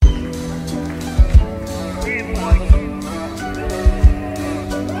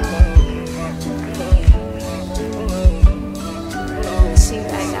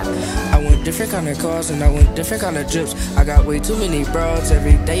kind of cars and I want different kind of drips. I got way too many broads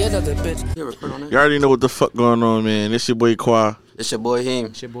every day, another bitch. You already know what the fuck going on, man. It's your boy Qua. It's your boy Him.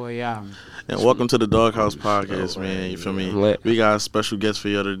 It's your boy Yam. And welcome to the Doghouse Podcast, man. You feel me? We got a special guest for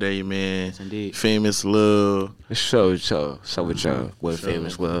you today, man. Yes, indeed. Famous Lil. So with y'all. What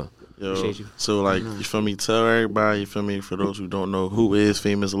Famous Lil? Yo, Appreciate you. so like, you feel me? Tell everybody, you feel me? For those who don't know, who is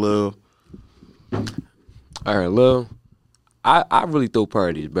Famous Lil? All right, Lil. I really throw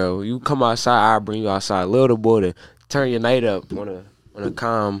parties, bro. You come outside, I bring you outside. Lil the boy to turn your night up on a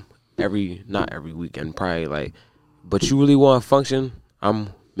calm not every weekend, probably like. But you really want to function?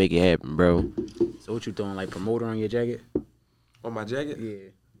 I'm make it happen, bro. So what you doing, like promoter on your jacket? On my jacket? Yeah.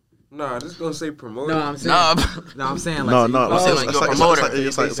 Nah, just gonna say promoter. No, I'm saying. I'm saying like. No. saying like you're a promoter.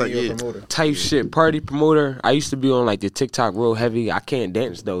 It's like yeah. Type shit, party promoter. I used to be on like the TikTok real heavy. I can't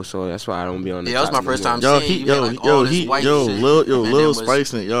dance though, so that's why I don't be on the Yeah, that was my first time Yo, seeing you. Lil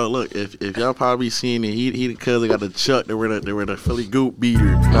Spicing. Yo, look, if y'all probably seen it, he the cousin got the Chuck. They were the Philly Goop beater.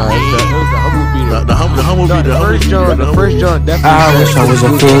 Nah, that was the humble beater. The first joint, definitely. I wish I was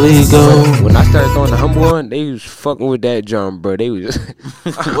a Philly Goop. When I started throwing the humble one, they was fucking with that jump, bro. They was.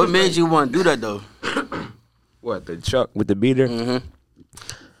 What made you want to do that though? What, the Chuck with the beater? Mm-hmm.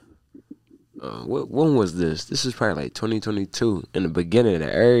 When was this? This is probably like 2022, in the beginning of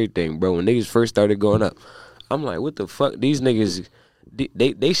everything, bro. When niggas first started going up, I'm like, what the fuck? These niggas,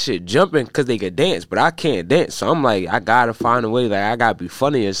 they shit jumping because they could dance, but I can't dance. So I'm like, I gotta find a way. Like, I gotta be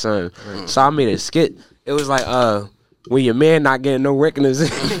funny or something. Mm. So I made a skit. It was like, when your man not getting no recognition.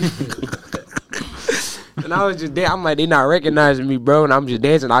 And I was just there. I'm like, they not recognizing me, bro. And I'm just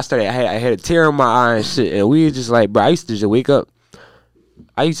dancing. I had a tear in my eye and shit. And we was just like, bro, I used to just wake up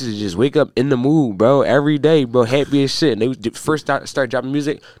in the mood, bro, every day, bro, happy as shit. And they was first start dropping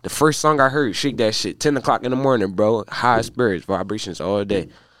music. The first song I heard, Shake That Shit, 10 o'clock in the morning, bro. High spirits, vibrations all day.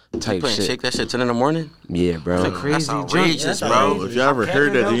 Type shit. Shake That Shit 10 in the morning? Yeah, bro. That's crazy. That's outrageous, bro. If y'all ever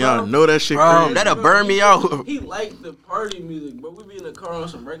heard that, then y'all know that shit Bro, crazy. that'll burn me out. He liked the party music, bro. We be in the car on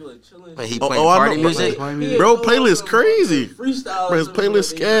some regular chilling. But he playing party music? Bro, playlist crazy. Freestyle. Bro, his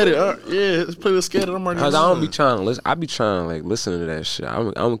playlist scattered. His playlist scattered. I'm already Cause I don't be trying to listen. I be trying to like listen to that shit.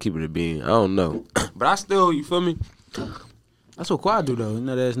 I'm gonna keep it a bean. I don't know, but I still, you feel me? That's what Quad do though. You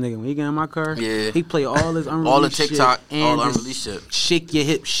know that ass nigga when he get in my car. Yeah. He play all his unreleased All the TikTok, shit all the and unreleased shit. Shake your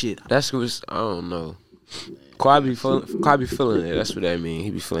hip shit. That's what I don't know. Quad be feeling it. That's what that mean. He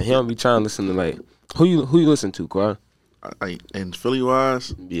be feeling. He don't be trying to listen to like who you listen to, Quad? And Philly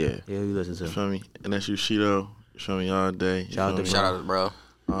wise, Yeah, Yeah, you listen to. you feel me? And that's you, Shido. You feel me all day. Shout out to Shout out, bro.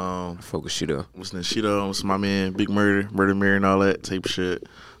 focus you though. Listen to Shido, listen to my man, Big Murder, Mary, and all that type of shit.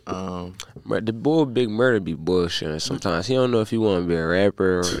 But the boy Big Murder be bullshitting sometimes. He don't know if he want to be a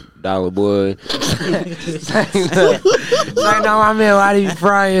rapper or Dollar Boy. It's like, no, my man, why do you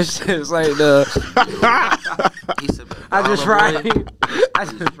frying shit? It's like I just fried it.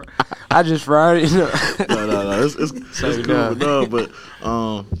 No, it's cool. No, but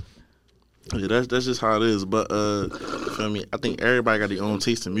yeah, that's just how it is. But you feel me? I think everybody got their own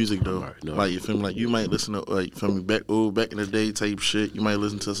taste in music though. No. Like, you feel me? Like, you might listen to like, feel me, back in the day type shit. You might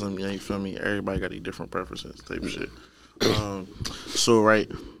listen to some, you feel me? Everybody got their different preferences type shit. So right,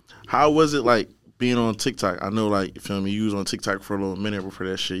 how was it like being on TikTok? I know, like, you feel me, you was on TikTok for a little minute before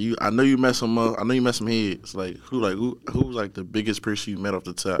that shit. I know you met some heads. Like, who's like the biggest person you met off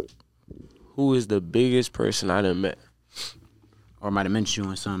the top? Who is the biggest person I done met? Or might have mentioned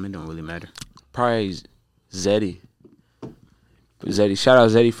you on something. It don't really matter. Probably Zeddy. Shout out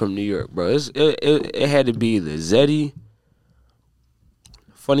Zeddy from New York, bro. It had to be the Zeddy,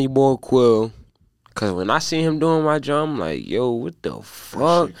 Funny Boy Quill. Cause when I seen him doing my job, I'm like, yo, what the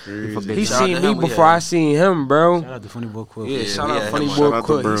fuck? He seen me before I seen him, bro. Shout out to Funny Boy Quill. Yeah, shout out Funny Boy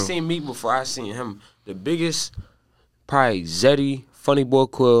Quill. He seen me before I seen him. The biggest, probably Zeddy, Funny Boy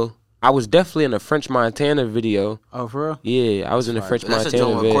Quill. I was definitely in a French Montana video. Oh, for real? Yeah, I was in the French That's Montana a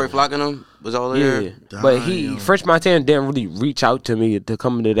joint video. Corey Flock and them was all there. Yeah, but French Montana didn't really reach out to me to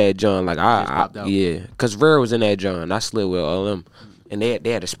come into that John. Like cause Rare was in that John. I slid with all them, and they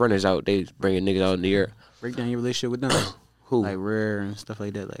had the sprinters out. They was bringing niggas out in the air. Break down your relationship with them. Who? Like Rare and stuff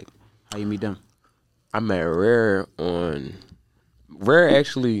like that. Like how you meet them? I met Rare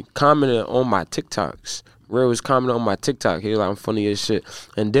actually commented on my TikToks. Rare was commenting on my TikTok. He was like, I'm funny as shit.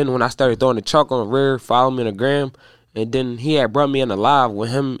 And then when I started throwing the chalk on Rare, followed me on the gram, and then he had brought me in the live with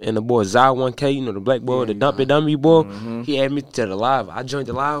him and the boy Zai 1K, you know, the black boy, the Dumpy Dummy boy. Mm-hmm. He had me to the live. I joined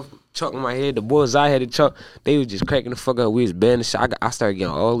the live, chalk on my head. The boy Zai had the chalk. They was just cracking the fuck up. We was banning shit. I started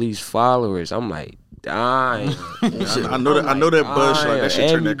getting all these followers. I'm like, dying. I know that buzz shot. That shit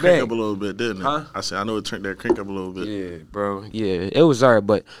turned that crank up a little bit, didn't it? Huh? I said, I know it turned that crank up a little bit. Yeah, bro. Yeah, it was alright,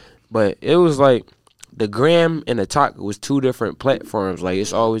 but But it was like the gram and the talk was two different platforms. Like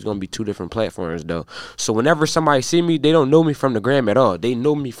it's always gonna be two different platforms though. So whenever somebody see me, they don't know me from the gram at all. They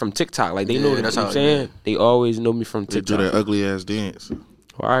know me from TikTok. Like they know that's what I'm how saying. They always know me from They TikTok. do that ugly ass dance.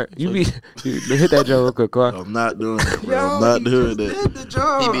 All right, you hit that joke real quick, Clark. I'm not doing that, bro. I'm not doing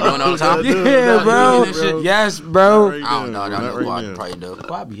that. He be doing all the time. Yeah, bro. Yes, bro. I don't know. I know Quad probably do.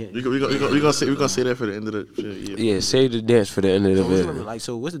 Why be hitting? We gonna say that for the end of the shit. Yeah, save the dance for the end of the video. Like,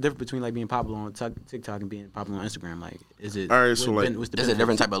 so what's the difference between like being popular on TikTok and being popular on Instagram? Like, is it? All right, so like, what's the It's a benefit?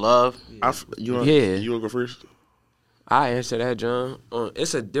 different type of love. You wanna go first? I answer that, John.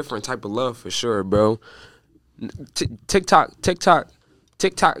 It's a different type of love for sure, bro. TikTok.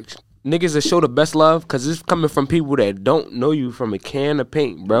 Niggas that show the best love because it's coming from people that don't know you from a can of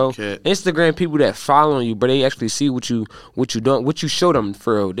paint, bro. Okay. Instagram people that following you, but they actually see what you doing, what you show them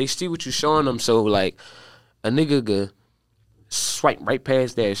for real. They see what you showing them. So like a nigga could swipe right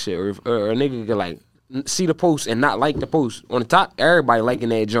past that shit, or a nigga could like see the post and not like the post. On the top, everybody liking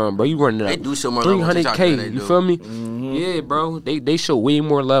that John, bro. You running They up do show more love on TikTok 300K. than they You do. feel me? Mm-hmm. Yeah, bro. They show way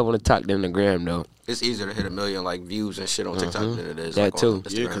more love on the top than the gram though. It's easier to hit 1 million like views and shit on TikTok than it is That like, too. on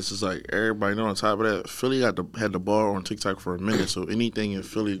Instagram. Yeah, because it's like everybody know on top of that, Philly had the ball on TikTok for a minute, so anything in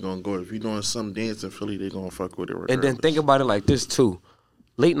Philly gonna go. If you doing some dance in Philly, they gonna fuck with it. Regardless. And then think about it like this too.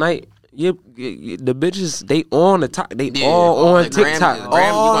 Late night, the bitches they on the top, they all all on the gram- TikTok the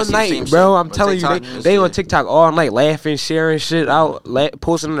gram, you all gonna see the night, same bro. shit I'm on telling you, TikTok they and on shit. TikTok all night, laughing, sharing shit out,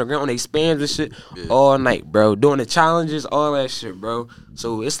 posting on the gram on their spams and shit all night, bro. Doing the challenges, all that shit, bro.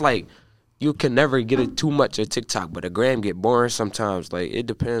 So it's like you can never get it too much at TikTok, but the gram get boring sometimes. Like it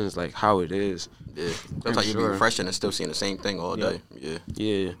depends, like how it is. Yeah, sometimes you be refreshing and still seeing the same thing all day. Yeah,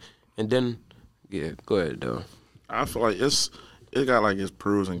 Yeah, and then go ahead though. I feel like it got like its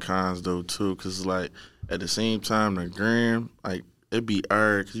pros and cons though too, cause like at the same time the gram like it be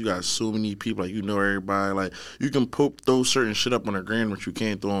hard because you got so many people like everybody like you can throw certain shit up on the gram but you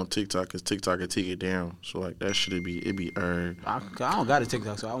can't throw on TikTok because TikTok can take it down. So like that shit it be hard. I don't got a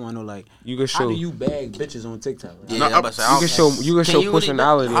TikTok, so I want to know like You can how do you bag bitches on TikTok? Like, yeah. No, I'm about to say, I don't- you can show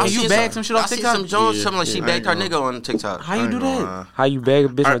personality. I Can see you bag some shit off I see TikTok? some Jones, Yeah, something like she yeah, I bagged ain't her nigga on TikTok. How you do that? How you bag a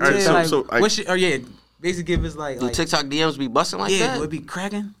bitch on Alright, TikTok? so, like, what shit? Or yeah, basically give us like Do TikTok DMs be busting like yeah, that? do it be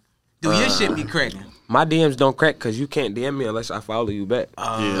cracking? Do your shit be cracking? My DMs don't crack because you can't DM me unless I follow you back.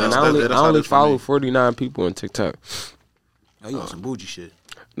 Yeah, And that's I only how it is for follow me. 49 people on TikTok. Oh, you on some bougie shit?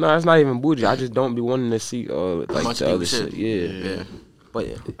 No, it's not even bougie. I just don't be wanting to see like bunch the of other people shit. shit. Yeah. But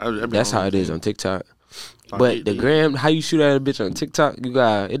I be that's on how it is the- on TikTok. Like, But the gram, how you shoot at a bitch on TikTok,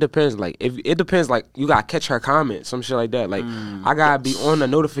 it depends. Like it depends. Like you gotta catch her comment, some shit like that. Like I gotta be on the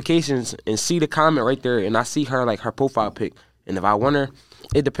notifications and see the comment right there, and I see her like her profile pic. And if I want her,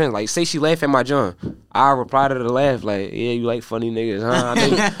 it depends. Like say she laugh at my John, I reply to the laugh like, yeah, you like funny niggas, huh?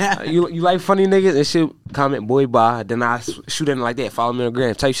 I think, you like funny niggas, and she comment boy bye. Then I shoot in like that, follow me on the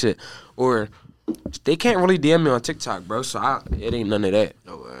gram type shit. Or they can't really DM me on TikTok, bro. So it ain't none of that.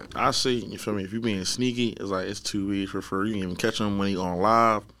 No way. I see, you feel me? If you being sneaky, it's like it's 2 ways for free. You can even catch them when he on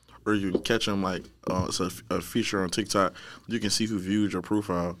live, or you can catch them like it's a feature on TikTok. You can see who viewed your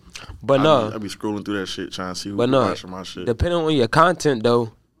profile. But I be scrolling through that shit trying to see who But no, watching my shit. depending on your content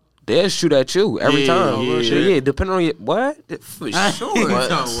though, they'll shoot at you every Yeah, time. yeah. Depending on your for sure,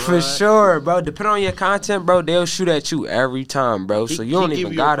 What? for sure, bro. Depending on your content, bro, they'll shoot at you every time, bro. So you don't give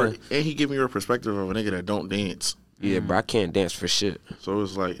even you gotta. and he give me your perspective of a nigga that don't dance. Yeah, bro, I can't dance for shit. So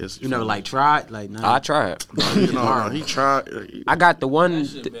it's like it's You never like tried like I tried. no, he tried. I got the one.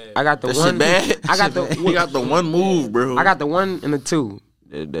 I got the That one. shit bad? I got the. He got the one move, bro. I got the 1 and the 2.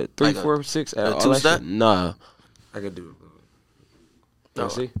 The 3, Like a- 4, 6. a all that two-step? shit. Nah, I could do. No.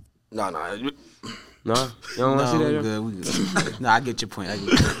 See? No. No, you don't want to see No, that? we good. No, I get your point. I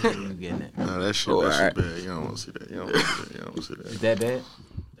get you getting it. Nah, that shit, alright. bad. You don't want to see that. You don't want to see that. You don't want to see that. Is that bad?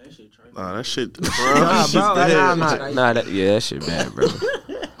 Nah, that shit. Nah, bro, that shit bad, bro.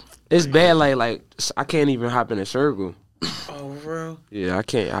 It's bad, like I can't even hop in a circle. Oh, bro. Yeah, I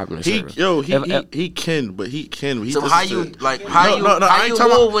can't hop in a circle. He can, but he can. He So just how is you a- like how you I how ain't you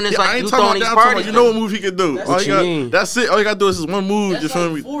talking move about- when it's yeah, I like ain't you talking throwing about these that, I'm talking parties? about- You know what move he can do. What you mean? That's it. All you gotta do is this one move. You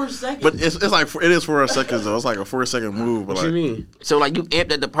feel me? 4 seconds. But it's like it is 4 seconds though. It's like a 4-second move. But What like, you mean? So like you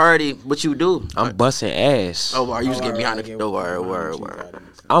amped at the party, what you do? I'm busting ass. Oh, are you just get behind the door? Word.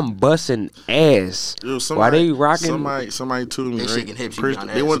 I'm busting ass. yo, Why they rocking? Somebody told me They right. shaking hips, you Chris- behind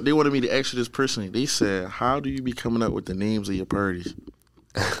they ass. wanted me to ask you this personally. They said, "How do you be coming up with the names of your parties?"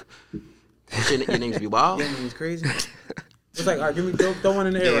 Your names be wild. That means crazy. It's like, all right, give me throw one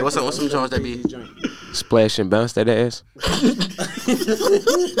in the air. Yeah, what's some joints that be? Splash and bounce that ass.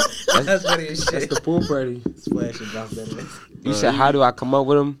 That's funny as shit. That's the pool party. Splash and bounce that ass. You said, how do I come up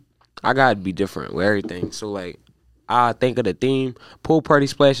with them? I gotta be different with everything. So like, I think of the theme: pool party,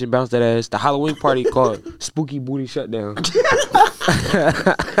 splash and bounce that ass. The Halloween party called Spooky Booty Shutdown.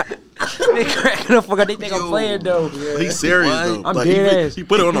 They cracking the fuck up. They think I'm playing though. He's serious though. I'm like, dead ass. He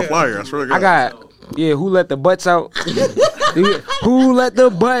put it on the flyer. I swear to God. I got who let the butts out? Who let the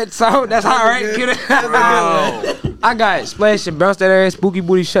butts out? That's all right. Get it. I got splash and bounce that ass. Spooky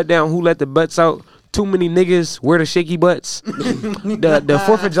Booty Shutdown. Who let the butts out? Too many niggas. Where the shaky butts? The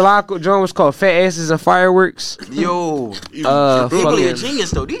 4th of July joint was called Fat Asses and Fireworks. Yo, He really a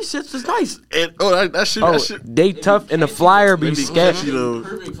genius though. These shits is nice. And, that shit. They tough and the flyer be scattered.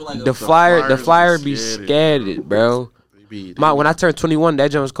 The flyer be scattered, bro. When I turned 21,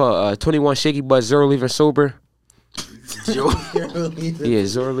 that joint was called 21 Shaky Butt, Zero Leaving Sober. Yo, Yeah,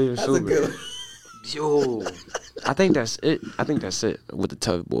 Zero Leaving Sober. yo. I think that's it with the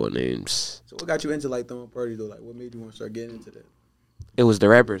tough boy names. So what got you into like throwing parties though? Like what made you want to start getting into that? It was the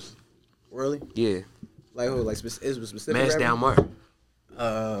rappers. Really? Yeah. Like who? Like is it specific? Mass rapper? Down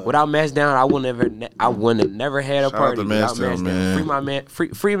Mark. Without Mass Down, I wouldn't have never had a Shout out party to without Mass Mass Down, Down. man. Free my man,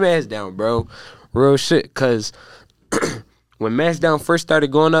 free Mass Down, bro. Real shit. Cause when Mass Down first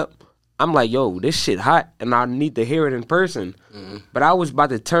started going up, I'm like, yo, this shit hot, and I need to hear it in person. Mm-hmm. But I was about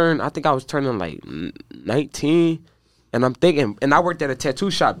to turn. I think I was turning like 19, and I'm thinking. And I worked at a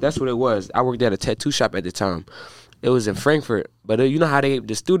tattoo shop. That's what it was. I worked at a tattoo shop at the time. It was in Frankfurt, but you know how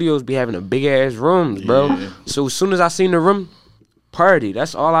the studios be having a big ass rooms, bro. Yeah. So as soon as I seen the room, party.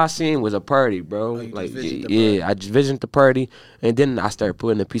 That's all I seen was a party, bro. you Like, just visioned the party. I just visioned the party, and then I started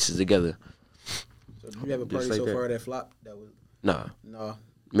putting the pieces together. So did you have a party like so that. far that flopped? That was Nah, no.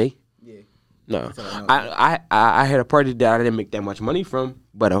 me. Yeah. No, So, no. I had a party that I didn't make that much money from,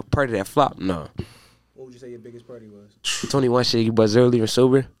 but a party that flopped, no. What would you say your biggest party was? 21 Shaky Buzz early and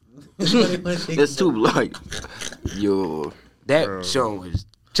sober. That's too like, yo. That show was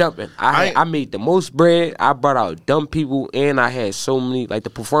jumping. I made the most bread. I brought out dumb people, and I had so many. Like the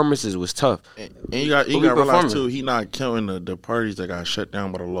performances was tough. And you got to realize too, he not counting the parties that got shut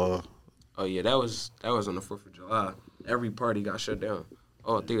down by the law. Oh yeah, that was on the 4th of July. Every party got shut down.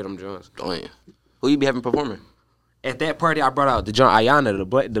 All 3 of them joints. Oh yeah. Who you be having performing? At that party, I brought out the John Ayana,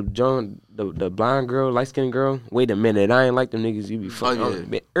 the blind girl, light skinned girl. Wait a minute, I ain't like them niggas. You be fucking.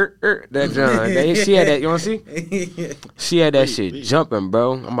 That John, she had that. You want to see? She had that shit jumping,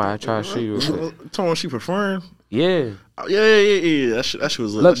 bro. I'm about to try to show you. Real quick. Told she performed. Yeah. Oh, yeah. That shit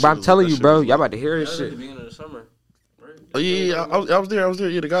was lit. Look, bro, I'm telling you, bro. Y'all about to hear this That was at the shit. beginning of the summer. Right? Oh yeah. I was there.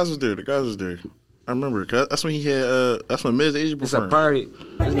 Yeah, the guys was there. I remember. 'Cause that's when he had. That's when Miz Asia It's a performed. party.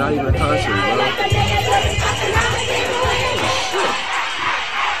 It's not even a concert, bro.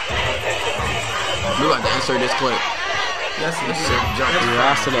 We about to insert this clip. Yeah,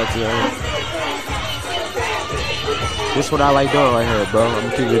 I said that to you. This what I like doing right here, bro. I'm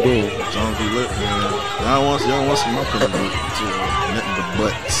gonna keep it in. Songs be lit, man. Y'all want some up in the nothing but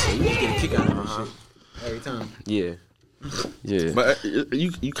butts. You just get a kick out of that shit every time. Yeah. Yeah. But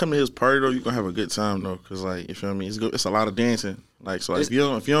you come to his party though, you gonna have a good time though, cause like you feel me, it's a lot of dancing. Like so, like, if you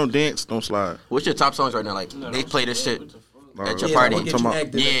don't dance, don't slide. What's your top songs right now? Like they play this shit at your Yeah, party. what get you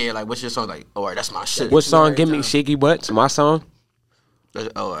active? Yeah, like what's your song? Like, alright, that's my shit. What song? Every Give me time. Shaky Butts. My song.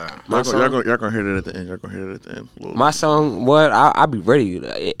 Oh, alright. My song. Y'all gonna hear that at the end. My song. What? I be ready.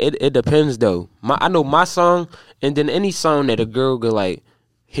 It depends though. I know my song, and then any song that a girl could like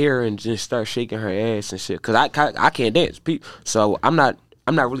hear and just start shaking her ass and shit. Cause I can't dance. So I'm not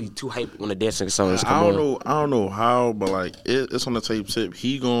really too hyped when the dancing songs come on. I don't know how, but like it's on the tape tip.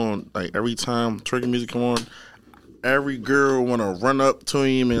 He gon' like every time twerking music come on, every girl wanna run up to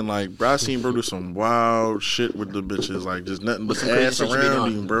him and like, bro, I seen bro do some wild shit with the bitches, like just nothing but Some crazy ass shit you be around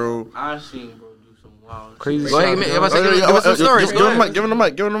doing. him, bro. I seen bro do some wild Crazy Go ahead, shit. give us some stories. Give him the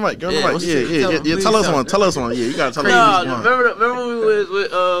mic. Give him the mic. Yeah, what's Yeah. Tell us one. Yeah, you gotta tell Nah, us one. remember when we was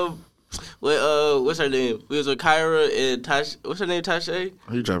with what's her name? We was with Kyra and Tash. What's her name? Tasha.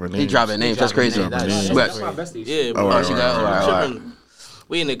 He dropping names. He dropping names. That's crazy. That's But- my bestie. Yeah, Oh, bro. alright, she got- alright. Tripping.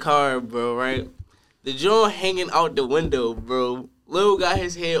 We in the car, bro. Right. The joint hanging out the window, bro. Lil got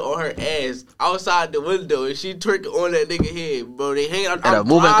his head on her ass outside the window, and she twerking on that nigga head, bro. They hanging out. At a I'm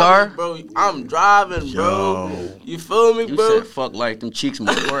moving car? driving, bro. I'm driving, bro. Yo. You feel me, You bro? said fuck like them cheeks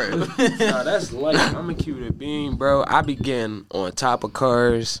more. Nah, that's light. I'm gonna keep it a beam, bro. I be getting on top of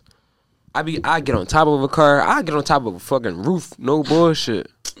cars. I get on top of a car. I get on top of a fucking roof. No bullshit.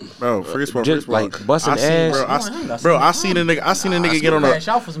 Bro, first part, Just like busting ass. Bro, I seen a nigga get on Crash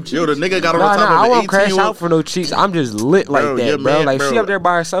out for some cheeks. Yo, the nigga got on Nah, the top I of won't the crash 18 out for no cheeks. I'm just lit like that, bro. Like she up there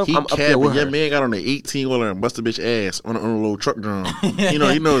by herself, I'm up there with her. Your man got on the 18 wheeler and busted bitch ass on a little truck drum. You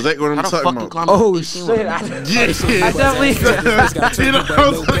know exactly what I'm talking about. Oh shit! I definitely.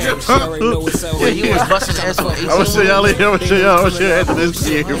 He was busting ass for 18. I'm gonna show y'all after this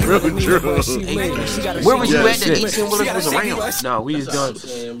shit. Real true. Where was you at that 18 wheelers was around? No,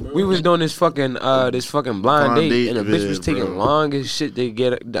 we was doing this fucking blind date, and the bitch was taking long as shit to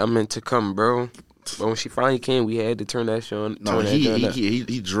get. I meant to come, bro. But when she finally came, we had to turn that shit on. No,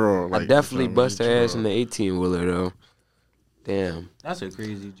 he draw. Like, I definitely bust her ass in the 18 wheeler though. Damn, That's a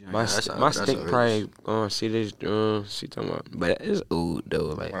crazy joint. my stink probably gonna see this. She talking about, but it's old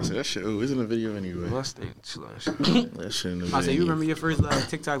though. Like I said, that shit. It's in the video anyway. my stink. That shit in the video. I said, you remember your first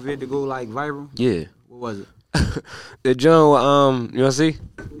TikTok video to go like viral? Yeah, What was it? the joint. You wanna see?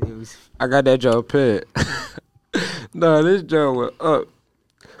 I got that joint pit. No, this joint was up.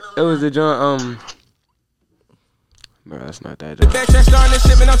 It was the joint. No, that's not that.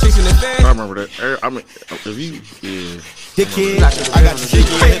 I remember that. I mean, if you, yeah. Dickhead, I got the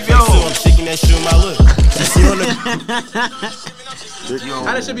dickhead. I'm shaking that shit in my look.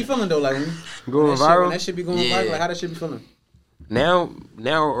 How that shit be feeling though? Like when Going when viral that shit be going viral. Like how that shit be feeling? now,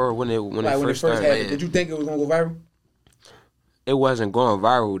 or when it first started. happened, did you think it was gonna go viral? It wasn't going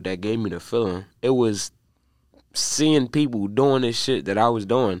viral that gave me the feeling. It was seeing people doing this shit that I was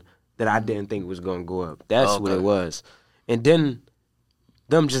doing that I didn't think was gonna go up. That's what it was. And then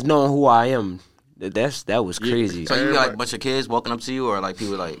them just knowing who I am. That was crazy. So you got like a bunch of kids walking up to you, or like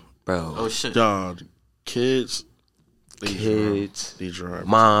people like, bro. oh shit, Dog, kids, they drive.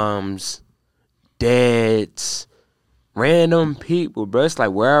 Moms, dads, random people, bro. It's like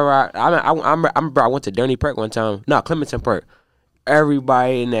wherever I went to Durney Park one time. No, Clementon Park.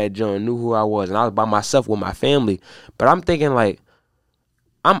 Everybody in that joint knew who I was, and I was by myself with my family. But I'm thinking like,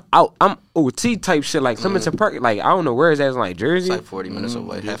 I'm OT type shit, like Clementon Park. Like I don't know where it's at, like Jersey. it's like 40 minutes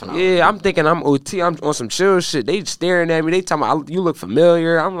away, half an hour. Yeah, I'm thinking I'm OT. I'm on some chill shit. They staring at me. They talking about you look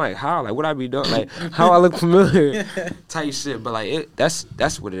familiar. I'm like, how? Like what I be doing? Like how I look familiar? Type shit. But like that's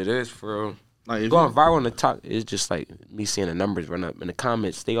what it is for real. Like Going viral on the talk is just like me seeing the numbers run up in the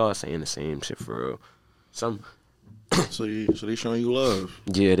comments. They all saying the same shit for real. Some. So they showing you love.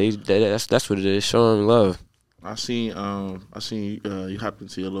 Yeah, that's what it is. Showing love. I seen you hopped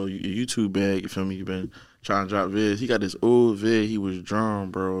into your YouTube bag. You feel me? You been trying to drop vids. He got this old vid. He was drawn,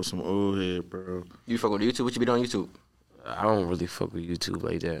 bro. Some old head, bro. You fuck with YouTube? What you be doing on YouTube? I don't really fuck with YouTube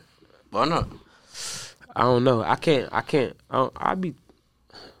like that. Why not? I don't know. I can't. I be.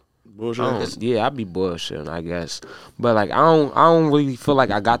 Bullshit. I be bullshitting, I guess. But like, I don't really feel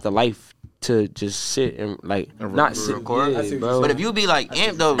like I got the life to just sit and like not sit. Record. Yeah, bro. But if you be like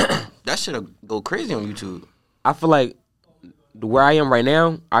amped though, that shit'll go crazy on YouTube. I feel like where I am right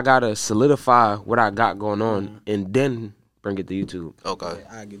now, I gotta solidify what I got going on and then bring it to YouTube. Okay.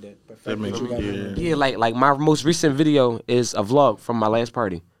 I get that. That makes me Yeah, like my most recent video is a vlog from my last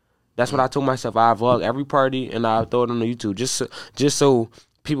party. That's what I told myself. I vlog every party and I throw it on the YouTube just so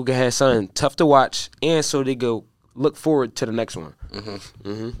people can have something tough to watch and so they go look forward to the next one.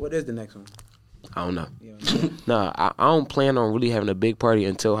 What is the next one? I don't know. No, I don't plan on really having a big party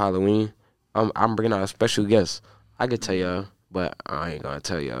until Halloween. I'm bringing out a special guest. I could tell y'all, but I ain't gonna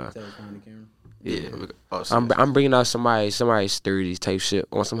tell y'all. Yeah. I'm bringing out somebody's 30s type shit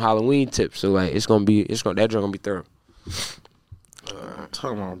on some Halloween tips. So like that joint gonna be thorough.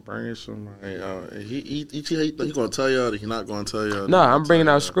 Talking about bringing somebody out. He gonna tell y'all that he not gonna tell y'all. No, I'm bringing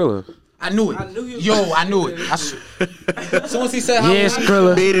out Skrilla. I knew it. I knew it. As soon as he said Yeah,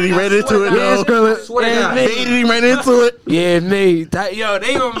 Skrilla. Baited him right into it, Yeah, though. Skrilla. Yeah, Baited him right into it. Yeah, me. Yo,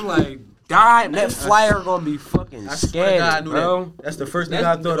 they gonna be like, die. That flyer gonna be fucking scared, bro. That's the first thing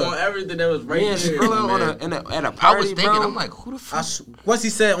I thought on of. everything that was right Yeah, there. Skrilla at a I party, was thinking, bro. I'm like, who the fuck? Once he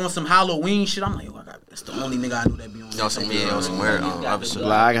said on some Halloween shit, I'm like, yo, that's the only nigga I knew that be on. On some weird other shit.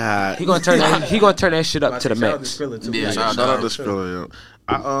 Black hat. He gonna turn that shit up to the max. Yeah, Shout out to Skrilla,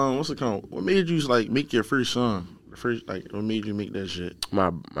 yo. What's it called? What made you like make your first song? What made you make that shit?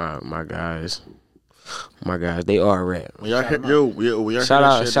 My guys. They all rap. When y'all hear, Shout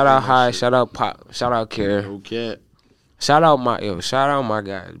out High, shout out Pop, shout out Care. Okay. Shout out my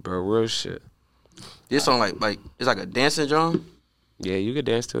guys, bro. Real shit. This song like it's like a dancing drum. Yeah, you can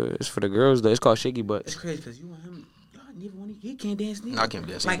dance to it. It's for the girls though. It's called Shaky It's Butts. crazy because you and him, y'all neither one. He can't dance neither. No, I can't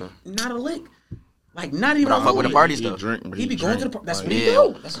dance like either. not a lick. Like not even. But I fuck with the party He stuff. drink, but He be going to the. That's what he Yeah.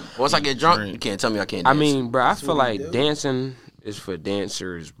 do. Once I get drunk, you can't tell me I can't I dance. mean, bro, I feel what he like do. is for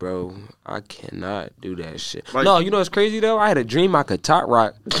dancers, bro. I cannot do that shit. Like- No, you know what's crazy though? I had a dream I could top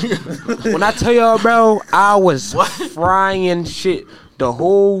rock. When I tell y'all, bro, I was frying shit. The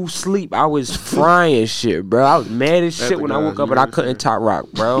whole sleep, I was frying shit, bro. I was mad as shit when I woke up and I couldn't top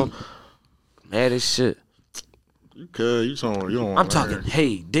rock, bro. Mad as shit. You could. You don't. I'm talking,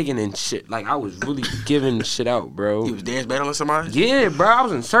 hey, digging and shit. Like, I was really giving shit out, bro. He was dance battling somebody? Yeah, bro. I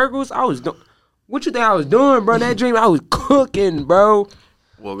was in circles. What you think I was doing, bro? That dream, I was cooking, bro.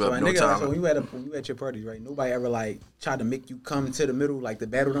 Woke So, up, no nigga, time. so when you at your parties, right? Nobody ever like tried to make you come to the middle, like to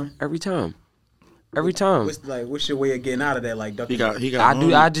battle them. Every time. Every time. What's your way of getting out of that? Like, He got.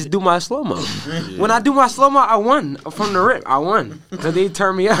 I just do my slow mo. When I do my slow mo, I won from the rip. I won because they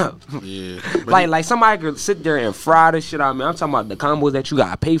turn me up. Yeah. Like somebody could sit there and fry this shit out of me. I'm talking about the combos that you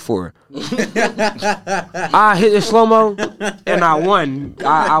gotta pay for. I hit the slow mo and I won.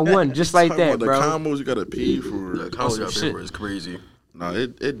 I won just like that, the bro. combos you gotta pay for. The college some out shit. there is crazy. No,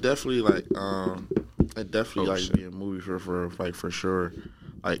 it definitely like be a movie for sure.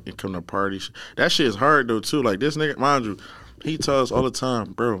 Like it come to parties. That shit is hard though too. Like this nigga, mind you, he tells us all the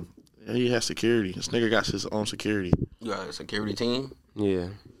time, bro. He has security. This nigga got his own security. You got a security team? Yeah.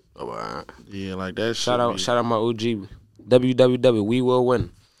 Oh, all right. Yeah, like that. Shout out my OG. www. We will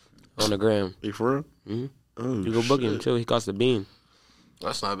win on the gram. You for real? Mm-hmm. Oh, You go book him too. He cost a bean.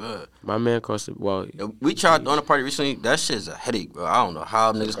 That's not bad. My man cost a Yo, we tried on a party recently. That shit's a headache, bro. I don't know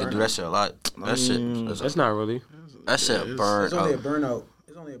how niggas can do that shit a lot. That shit. That's not really. That shit burn it's only a out. burnout.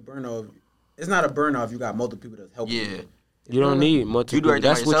 It's only a burnout. It's not a burnout if you got multiple people that's helping. Yeah. You don't need multiple. You do everything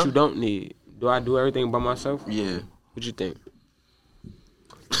That's by what yourself? you don't need. Do I do everything by myself? Yeah. What you think?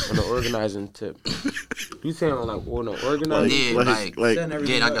 On the organizing tip. You saying on the organizing? Yeah, like- like Setting everything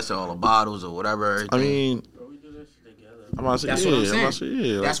getting, I up. guess, all the bottles or whatever. I Everything. mean, I'm about to say, That's yeah, what I'm I'm saying. about to say,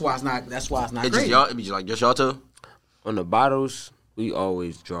 yeah. Like, That's why it's not. That's why it's not It's just great. y'all. It be like just y'all two. On the bottles, we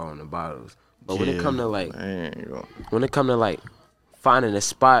always draw on the bottles. But when it come to there you go. finding a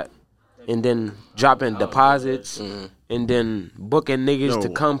spot and then dropping deposits and then booking niggas to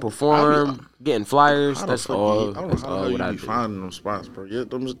Yo, come perform, getting flyers, How the that's fuck all. I don't That's know how all you what I be do. finding them spots, bro. Yeah,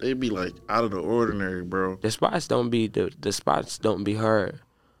 they be like out of the ordinary, bro. The spots don't be the spots don't be hard.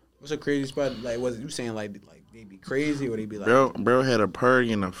 What's a crazy spot? Like, was you saying like they be crazy or they be like? Bro had a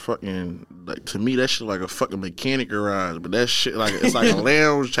party in a fucking, like, to me that shit like a fucking mechanic garage, but that shit like it's like a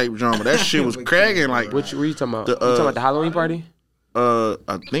lounge type drama. That shit was cracking like. What you talking about? The, You talking about the Halloween party? I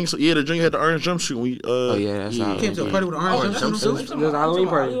think so. Yeah, the joint had the orange jumpsuit. We Oh yeah, that's yeah. how. Came to a party with an orange jumpsuit. It was a Halloween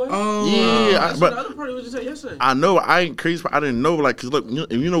party. Yeah, But the but other party was just yesterday. I know I ain't crazy. But I didn't know, like, cause look,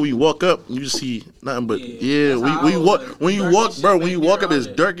 you know, when you walk up, you just see nothing but Yeah, that's how we I was, walk like, when you dark walk, as bro. shit When you back walk there up, it's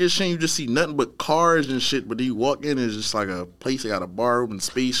all day. dark as shit. You just see nothing but cars and shit. But then you walk in, it's just like a place that got a bar open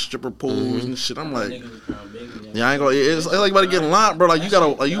space, stripper pools and shit. I'm like, yeah, I ain't gonna. It's like about to get in line, bro. Like you gotta,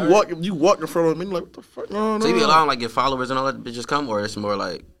 like you walk in front of me, like what the fuck? No, So you be allowing like your followers and all that bitches come, or it's more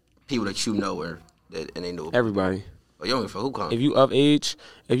like people that you know or that and they know. Everybody. Oh, you don't give a fuck who come. If you of age,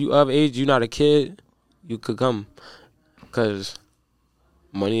 you're not a kid, you could come. Cause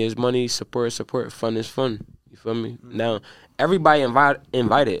money is money, support is support, fun is fun. You feel me? Now everybody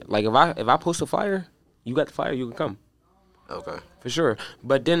invited. Like if I post a flyer, you got the flyer, you can come. Okay. For sure.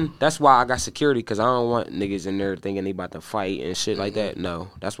 But then that's why I got security, because I don't want niggas in there thinking they about to fight and shit like that. No.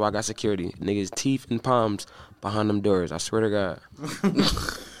 That's why I got security. Niggas' teeth and palms behind them doors. I swear to God.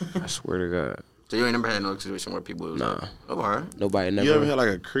 I swear to God. So you ain't never had no situation where people was Nah. like, oh, all right. Nobody never. You ever had like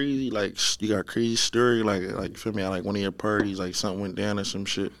a crazy, like you got a crazy story, like you feel me? Like one of your parties, like something went down or some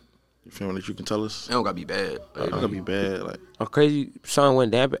shit. You feel me? That you can tell us? It don't gotta be bad. It gotta be bad, like. A crazy song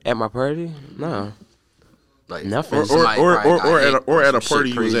went down at my party? No. Like Nothing. Or somebody probably got hit at a some party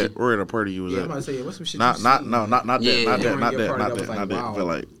shit you was crazy. at, or at a party you was Yeah, I'm at. about to say, what's some shit? Not you that, seen? not that, not Yeah. that, During not your that, party not that was that, like, not that. wow. But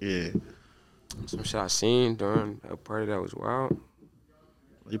like, yeah, Some shit I seen during a party that was wild.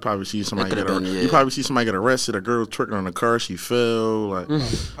 you probably see somebody That get could've been, yeah. you probably see somebody get arrested. A girl twerking on the car, she fell. Like,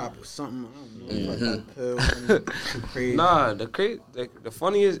 Pop with something. I don't know. Like a pill, something crazy. Nah, the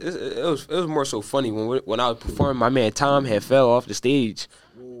funniest it was more so funny when I was performing. My man Tom had fell off the stage.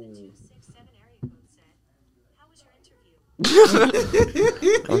 267 area code said, how was your interview?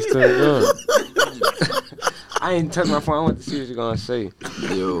 I'm still good. I ain't touch my phone. I want to see what you're gonna say.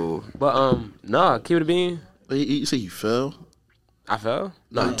 Yo. But nah, keep it a bean. you say you fell? I fell.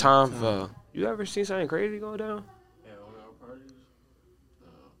 No, Tom fell. You ever seen something crazy go down? Yeah, on our parties.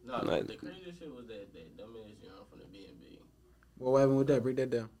 No, Like- the craziest shit was that dumbass, from the B&B. What happened with that? Break that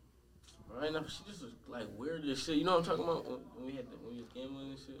down. Right now, she just was like weird as shit. You know what I'm talking about when we was gambling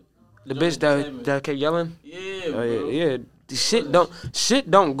and shit. The bitch that kept yelling. Yeah, Oh bro. yeah. The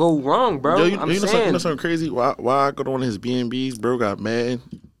shit don't go wrong, bro. Yo, you I'm know saying. something crazy? Why I go to one of his B&Bs, bro got mad.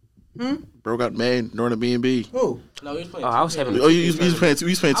 Bro got mad during the B&B. Who? No, he was playing. Oh, I was having. Oh, you was playing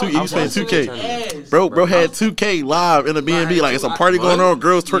 2K. Ass. Bro had 2K live in the B&B. Like, it's a party going on,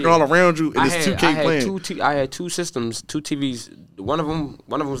 girls twerking all around you, and it's 2K playing. I had two systems, two TVs. One of them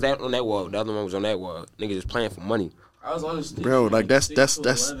was that on that wall. The other one was on that wall. Niggas just playing for money. I was on the stage. Bro, like, that's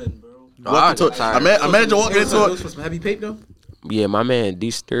 11, bro. Imagine walking into it. For some heavy pape though. Yeah, my man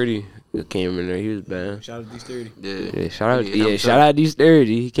D30 came in there. He was bad. Shout out to D30. Yeah, shout out D30.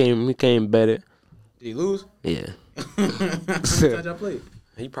 He came better. Did he lose? Yeah. How much y'all played?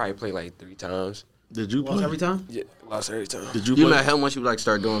 He probably played like 3 times. Did you Lost play? every time? Yeah, lost every time. Did you You play? met him once you like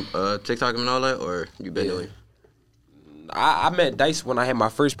start doing TikTok and all that, or you been doing? I met Dice when I had my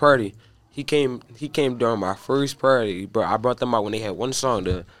first party. He came during my first party, bro. I brought them out when they had one song,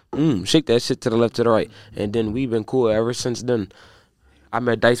 the shake that shit to the left to the right, and then we've been cool ever since then. I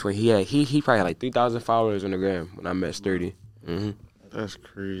met Dice when he probably had like 3,000 followers on the gram when I met Sturdy. That's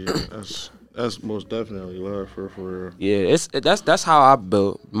crazy. That's most definitely love for real. Yeah, that's how I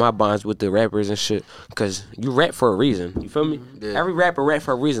built my bonds with the rappers and shit. Cause you rap for a reason. You feel me? Yeah. Every rapper rap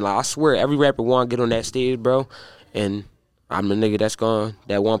for a reason. Like I swear, every rapper want to get on that stage, bro. And I'm the nigga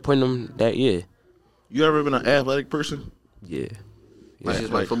that want to put them that yeah. You ever been an athletic person? Yeah.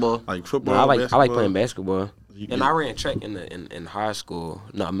 Like football? Like football, No, I like basketball? playing basketball. You And get- I ran track in high school,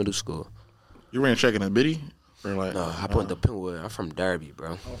 no middle school. You ran track in a biddy? Or like, No, I went to Penwood. I'm from Derby,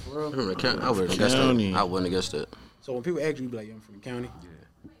 bro. I wouldn't have guessed County. it. I wouldn't have guessed it. So when people ask you, you be like, I'm from the county.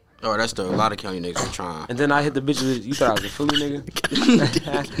 Oh, that's a lot of county niggas are trying. And then I hit the bitch with, you thought I was a Philly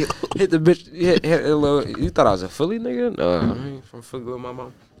nigga? Hit the bitch, hit a little, you thought I was a Philly nigga? No, I ain't from Philly with my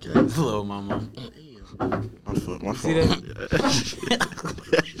mom. Hello, mama. my fault. See that?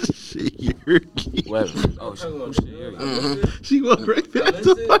 Shit, you're cute. Whatever. Oh, shit. She went right back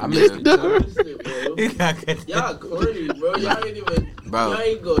Listen, to I missed it. listen, bro. Y'all corny, bro. Y'all ain't even. Bro. Y'all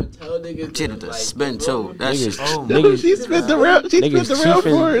ain't gonna tell niggas. Shit that, to like, spin bro, too. That shit. Niggas, She spent the round. She spent niggas the round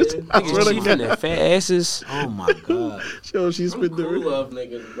chiefing- for us. I swear niggas to chiefing God. and fat asses. Oh my god. Yo, she spent the Cool round. love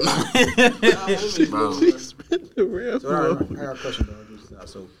niggas, bro. Y'all with me, bro. She spent the round So for us. I got a question, dog.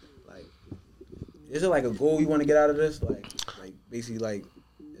 So, like, is it like a goal you want to get out of this? Like basically, like,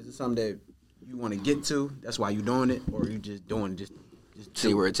 is it something that you want to get to? That's why you doing it, or you just doing it just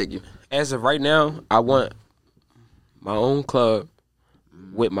See where it take you. As of right now, I want my own club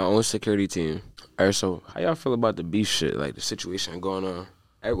with my own security team. All right, so how y'all feel about the beef shit, like the situation going on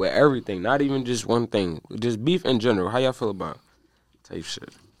with everything, not even just one thing, just beef in general? How y'all feel about type shit?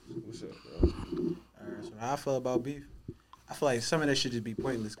 Alright, so how I feel about beef, I feel like some of that should just be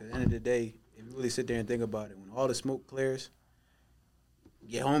pointless. Cause at the end of the day, if you really sit there and think about it, when all the smoke clears,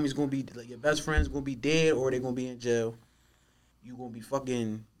 your homie's gonna be like your best friend's gonna be dead or they're gonna be in jail. You gonna be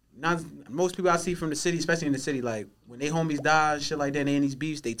fucking. Not most people I see from the city, especially in the city, like when they homies die and shit like that, they in these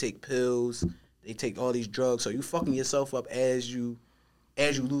beefs, they take pills, they take all these drugs. So you fucking yourself up as you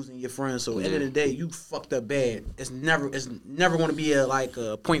losing your friends. So at the end of the day, you fucked up bad. It's never going to be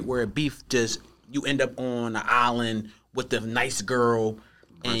a point where a beef just you end up on an island with the nice girl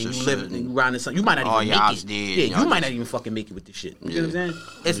and Bunch you of live shit. and you riding something. You might not All even your make ops it. dead, Yeah, y'all you might just- not even fucking make it with this shit. You know what I'm saying?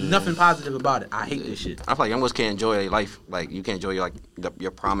 It's nothing positive about it. I hate this shit. I feel like young boys can't enjoy their life. Like you can't enjoy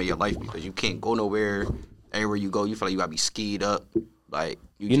your prime of your life because you can't go nowhere. Everywhere you go, you feel like you gotta be skied up. Like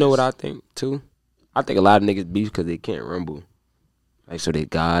You know what I think too? I think a lot of niggas beef because they can't rumble. Like so they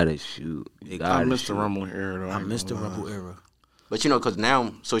gotta shoot. They I gotta missed the shoot. Rumble era though. I missed the Rumble era. But you know, cause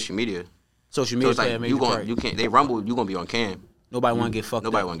now social media, Social so media it's play a like major part. you can't. They rumble, you gonna be on cam. Nobody want to get fucked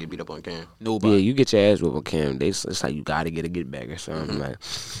Nobody up. want to get beat up on cam. Nobody. Yeah, you get your ass whooped on cam. It's like you gotta get back or something. Like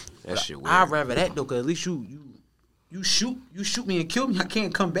that shit weird. I'd rather that though, cause at least you shoot me and kill me. I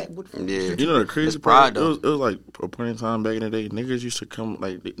can't come back with. Yeah, You know the crazy It's pride, part? It was like a point in time back in the day. Niggas used to come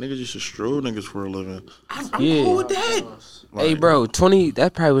niggas used to stroll niggas for a living. I'm Yeah. cool with that. Hey, bro,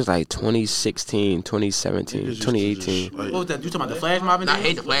 that probably was like 2016, 2017, Niggas used to 2018. just, like, What was that? You talking about the flash mob? I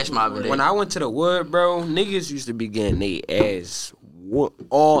hate the flash mob. When I went to the wood, bro, niggas used to be getting they ass whooped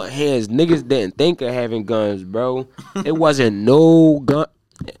all hands. Niggas didn't think of having guns, bro. It wasn't no gun.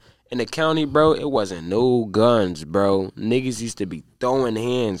 In the county, bro, it wasn't no guns, bro. Niggas used to be throwing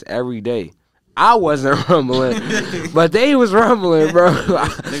hands every day. I wasn't rumbling, but they was rumbling, bro.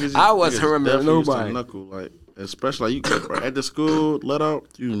 I wasn't rumbling definitely used to nobody. knuckle, like, especially like you at the school let out.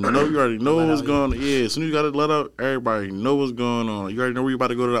 You already know what's going on. Yeah, as soon as you got it let out, everybody know what's going on. You already know where you about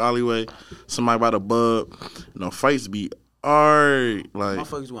to go to the alleyway. Somebody about to bub. Fights be alright. Like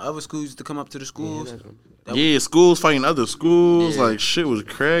Motherfuckers when other schools used to come up to the schools, Yeah, schools fighting other schools. Yeah. Like shit was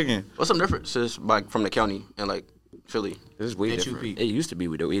cracking. What's some differences like from the county and like Philly? This is way That you different. peep. It used to be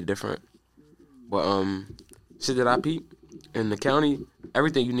way different. But shit that I peep in the county,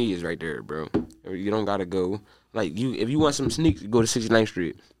 everything you need is right there, bro. You don't gotta go. Like if you want some sneaks, you go to 69th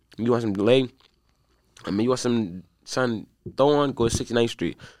Street. You want some delay, you want some sun thorn, go to 69th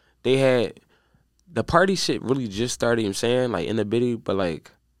Street. They had the party shit really just started, you know what I'm saying, like in the bitty, but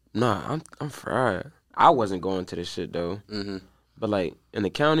like, nah, I'm fried. I wasn't going to this shit though. Mm-hmm. But like in the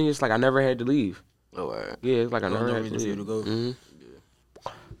county, it's like I never had to leave. Oh, all right. Yeah, it's like I No never had reason to for you leave. to go. Mm-hmm.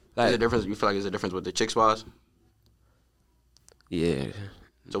 Is Like, a difference? You feel like there's a difference with the chicks wise? yeah.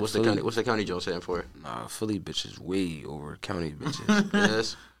 So what's the Philly- county? What's the county Jones saying for? Nah, Philly bitches way over county bitches.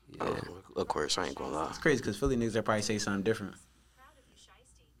 Yes. Yeah. Oh, of course, I ain't gonna lie. It's crazy because Philly niggas that probably say something different. Proud of you,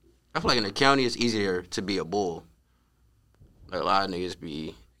 Shiesty. I feel like in the county it's easier to be a bull. Like a lot of niggas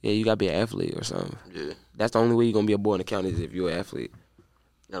be, Yeah, you gotta be an athlete or something. yeah. That's the only way you're gonna be a boy in the county is if you're an athlete.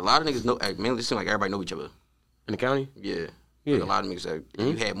 A lot of niggas know. Like, mainly it seem like everybody know each other. In the county? Yeah. Yeah. Like a lot of niggas that if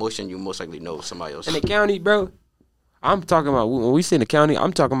you had motion, you most likely know somebody else. In the county, bro. I'm talking about when we say in the county,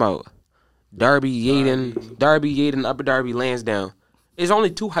 I'm talking about Darby, Yaden, Upper Darby, Lansdowne. It's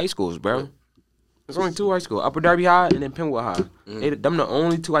only 2 high schools, bro. There's only 2 high schools, Upper Darby High and then Penwood High. Them the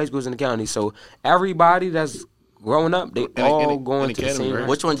only 2 high schools in the county. So everybody that's growing up, they all going in to the academy, same. right?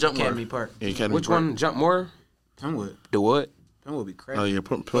 Which one jump more? Academy Park. Yeah, Academy Which Park. one jump more? Penwood. The what? Penwood be crazy. Oh yeah,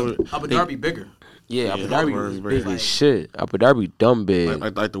 put Upper Darby bigger. Yeah, Upper Yeah, Darby Upper is Darby big big. as shit. Upper Darby dumb big.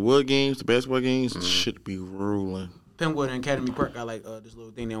 like the wood games, the basketball games. Shit be rolling. Penwood and Academy Park got like this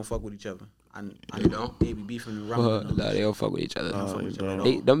little thing. They don't fuck with each other. I They don't? They be beefing and rumbling. Nah, they don't fuck with each other. Them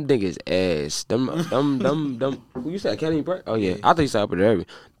They, them niggas ass. Them. Who you said Academy Park? Oh yeah, I thought you said Upper Darby.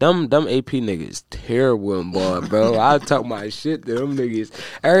 Them AP niggas terrible in ball, bro. I talk my shit to them niggas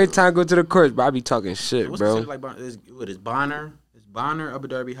every time I go to the courts, bro. I be talking shit, What's bro. the city like? It's Bonner. It's Bonner, Upper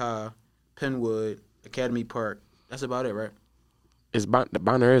Darby High, Penwood, Academy Park. That's about it, right? It's the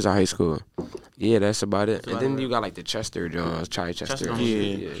Bonner is a high school. Yeah, that's about it. And about then it. you got like the Chester Jones, Chester. Chester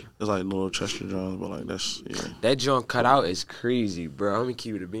Yeah. yeah. It's like little Chester Johns, but like that's That joint cut out is crazy, bro. I'm gonna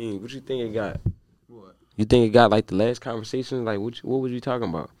keep it a bean. What you think it got? What? You think it got like the last conversation? Like what was you talking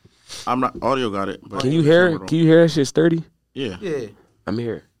about? I'm not audio got it. But Can you hear? Can you hear that shit sturdy? Yeah. Yeah. I'm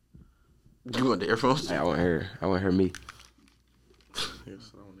here. You want the earphones? Hey, I want her. I want her me.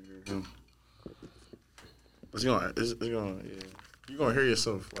 Yes, I want to hear him. It's gonna, yeah. You gonna hear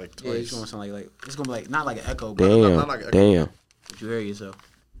yourself like Yeah, it's twice. gonna sound like it's gonna be like not like an echo, but Damn. not like an echo. Damn. you hear yourself.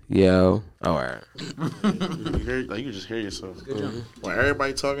 Yo. All right. You hear, like you just hear yourself. Good job. When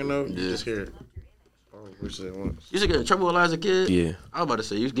everybody talking though, you Yeah. just hear it. Oh, which is once. You used to get in trouble a lot as a kid? Yeah. I was about to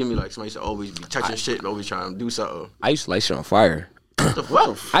say, you used to give me like somebody used to always be touching shit and always trying to do something. I used to light shit on fire. What the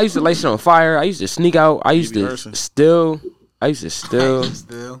fuck? I used to light shit on fire. I used to sneak out. I used be to arson. steal. I used to steal.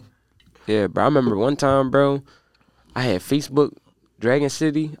 Still. Yeah, bro. I remember one time, bro. I had Facebook, Dragon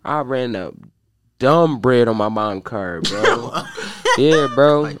City. I ran up dumb bread on my mom card, bro. Yeah,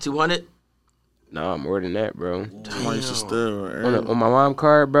 bro. Like 200? Nah, more than that, bro. Somebody used to still. On my mom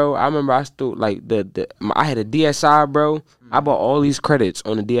card, bro. I remember I stole like I had a DSI, bro. I bought all these credits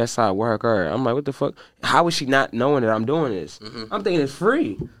on the DSI with her card. I'm like, what the fuck? How is she not knowing that I'm doing this? I'm thinking it's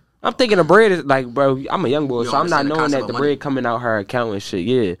free. I'm thinking the bread is like, bro. I'm a young boy, You so I'm not understand the knowing concept that the of money. bread coming out her account and shit.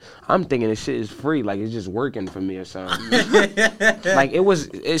 Yeah, I'm thinking this shit is free, like it's just working for me or something. Like it was.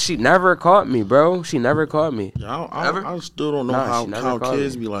 She never caught me, bro. She never caught me. Yeah, Ever? I still don't know Nah, she never how called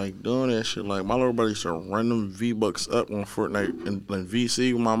kids me. be like doing that shit. Like my little brother used to run them V-Bucks up on Fortnite and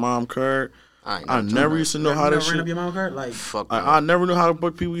VC with my mom card. I never used to know how that ran shit. up your mom card? Like Fuck. I never knew how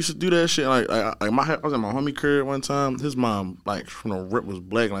but people used to do that shit. Like I was at my homie crib one time. His mom like from the rip was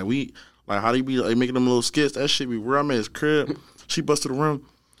black. Like how they be like making them little skits. That shit be where I'm at his crib. She busted the room.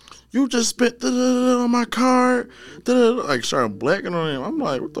 You just spent on my card. Like started blacking on him. I'm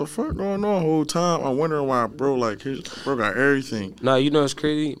like, what the fuck going on the whole time? I'm wondering why bro like his bro got everything. No, you know what's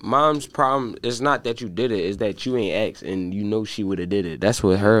crazy? Mom's problem is not that you did it, it's that you ain't asked and you know she would have did it. That's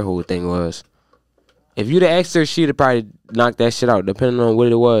what her whole thing was. If you'd have asked her, she'd have probably knocked that shit out, depending on what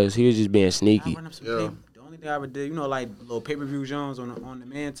it was. He was just being I sneaky. run up some Yeah. paper. The only thing I ever did, like little pay-per-view Jones on the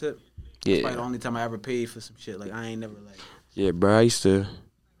man tip. That's Yeah. probably the only time I ever paid for some shit. Like I ain't never like Yeah, bro, I used to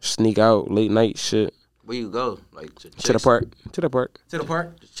sneak out late night shit Where you go? Like to to the park. To the park. to the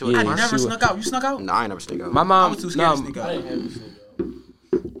park. Chill Yeah, I at the park? never she snuck out. You snuck out? Nah, I ain't never sneak out. My I mom, was too scared to sneak out.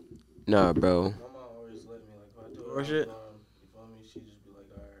 nah, bro. Or shit.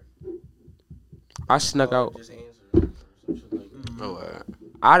 I snuck out. Oh, alright.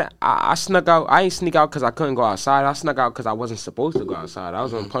 I snuck out. I ain't sneak out because I couldn't go outside. I snuck out because I wasn't supposed to go outside. I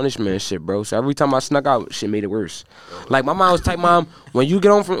was on punishment and shit, bro. So every time I snuck out, shit made it worse. Like my mom was type, mom, when you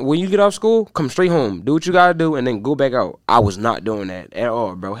get off school, come straight home, do what you gotta do, and then go back out. I was not doing that at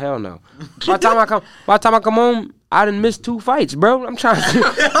all, bro. Hell no. By the time I come home, I done missed 2 fights, bro. I'm trying to see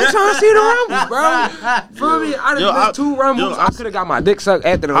the rumbles, bro. For me, I done missed 2 rumbles. I could have got my dick sucked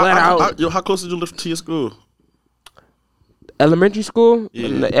after the let out. Yo, how close did you live to your school? Elementary school,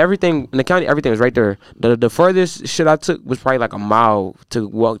 Yeah. everything in the county, everything was right there. The furthest shit I took was probably like a mile to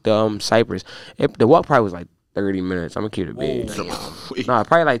walk the Cypress. The walk probably was like 30 minutes. I'm gonna keep it big. Nah,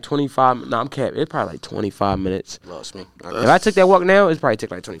 probably like 25. Nah, I'm capped. It's probably like 25 minutes. Lost me. If I took that walk now, it's probably take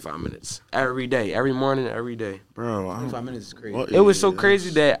like 25 minutes every day, every morning, every day. Bro, 25 minutes is crazy. It was so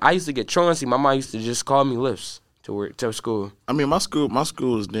crazy that I used to get truancy. My mom used to just call me lifts to school. I mean, my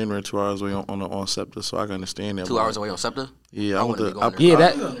school is damn near 2 hours away on SEPTA, so I can understand that. 2 hours away on SEPTA? Yeah,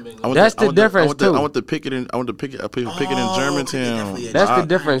 That's the difference too. I went to Pickett in Germantown. That's the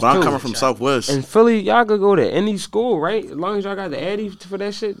difference But too. I'm coming from Southwest. In Philly, y'all could go to any school, right? As long as y'all got the Addy for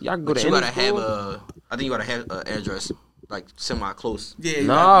that shit, y'all can go to You any gotta school. I think you gotta have an address like semi close. Yeah,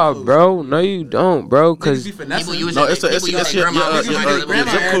 Nah, bro. No, you don't, bro. Cause People No, use it's your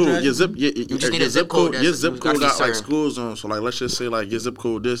zip code. Your zip code. Your zip code got like certain. schools on. So like, let's just say like your zip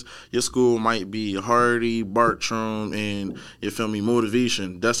code. Your school might be Hardy, Bartram, and you feel me,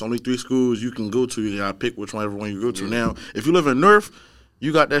 Motivation. That's the only 3 schools you can go to. You gotta pick whichever one you go to. Now, if you live in Nerf,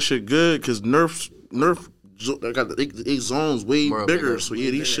 you got that shit good because Nerf. I got the 8 zones way bigger. So yeah,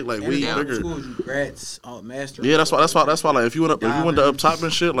 these shit like way bigger. Schools, you grads, master. Yeah, that's why. Like if you went to up top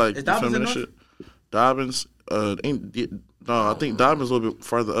and shit, like Is you feel Dobbins me, in that shit. Dobbins, I think Dobbins a little bit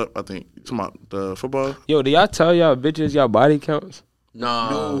farther up. I think you talking about the football. yo, do y'all tell y'all bitches y'all body counts?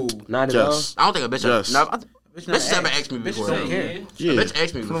 No. Not at Yes. I don't think a bitch. Yes. Bitches never asked me before. Bitches don't care. Yeah, A bitch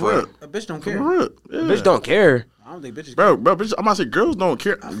asked me From before. the rip. A bitch don't From care. the rip. Yeah. all. Bitch don't care. I don't think bitches Bro, bitch, I'm about to say girls don't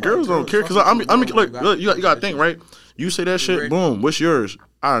care. Girls don't care because I mean, look, you got to think, right? You say that shit, boom, what's yours?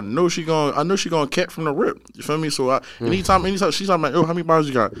 I know she gonna cat from the rip. You feel me? So anytime she's like, yo, how many bars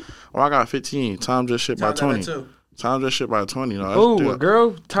you got? Oh, I got 15. Times that shit by 20. Times that shit by 20. No, Ooh, a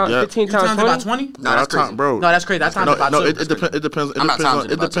girl, 15 You times times it by 20? 20? No, that's crazy. bro. No, that's crazy. That's times it by 2. It depends. I'm not timing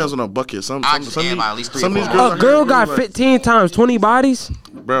it by depends 2. on a bucket. Some I of just these add by at least 3 some or of these 4. girls A girl got 15 times 20 bodies?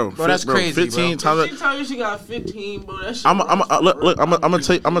 Bro, that's crazy, 15 times. She tell you she got 15, bro. That shit. I'm gonna tell you why. the Look, most-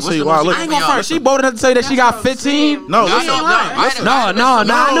 I ain't gonna front. She bold enough to say that she got 15. no, No, listen. no, I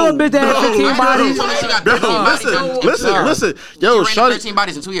knew a bitch that had 15 bodies. Bro, listen. Yo, She ran Shawty, 13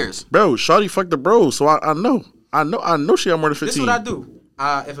 bodies in 2 years. bro, Shawty fucked the bro, so I know she got more than 15. This is what I do.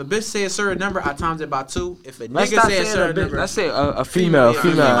 If a bitch say a certain number, I times it by 2. If a Let's nigga not say a say certain a number, Let's say a female. If a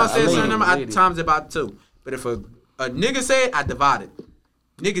female say a lady, certain number, I lady. times it by 2. But if a nigga say it, I divide it.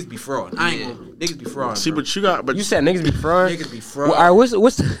 Niggas be fraud. I ain't gonna. Niggas be fraud. See, but you got, but You said niggas be fraud? Niggas be fraud. Well, all right,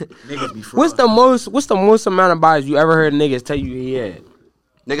 what's Niggas be fraud. what's the most amount of bodies you ever heard niggas tell you he had?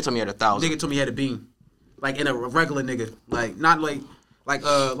 Nigga told me he had 1,000. Nigga told me he had a beam, like in a regular nigga, like not like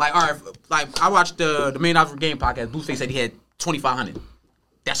all right, like I watched the main Outfit Game podcast. Blueface said he had 2,500.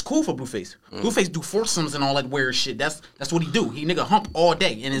 That's cool for Blueface. Blueface do foursomes and all that weird shit. That's what he do. He nigga hump all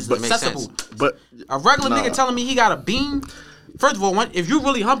day and is makes accessible. sense. but A regular Nah. nigga telling me he got a bean. First of all, if you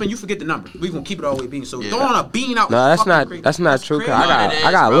really humping, you forget the number. We gonna keep it all the way bean. So throwing a bean out. No, is that's fucking not crazy. that's not true. 'Cause I got it I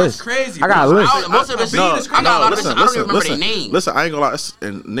is, got a bro. list. That's crazy, I got a bro. list. Most of the bean bitches, is I got a lot of bitches, I don't even remember listen, their name. listen, I ain't gonna lie.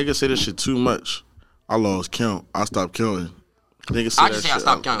 And niggas say this shit too much. I lost count. I stopped counting. Niggas say I that just say I shit.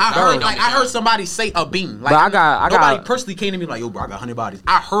 stopped counting. I really heard don't I heard count. somebody say a bean. Like, But I got- nobody personally came to me like, yo, bro, I got 100 bodies.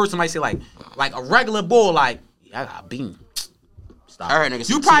 I heard somebody say like a regular bull, like, yeah, I got a bean. Stop. I heard niggas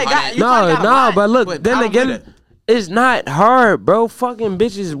You say probably 200. got. You probably got a No, lot, but look, I then don't again, do that. it's not hard, bro. Fucking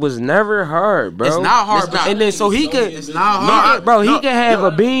bitches was never hard, bro. It's not hard, bro. And then so he could, It's not hard. bro, he could have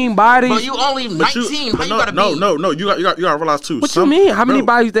a bean body. But you only 19. How you got a beat? No. You got to realize too. What you mean? How many bro,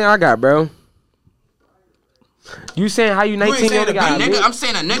 bodies you think I got, bro? You saying how you 19 saying only a got? bean, Nigga, I'm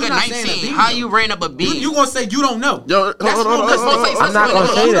saying a nigga You not saying a 19. bean, How though. you ran up a beat? You gonna say you don't know? Yo, That's hold what on, I'm supposed to say. I'm not gonna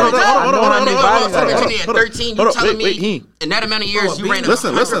say that. I know how many bodies I got. At 13, you telling me in that amount of years you ran up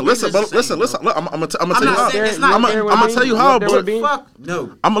Listen. 100 Listen. beans? Look, I'm gonna tell you not how. saying it's not I'm there gonna tell you how, there with but beans? Fuck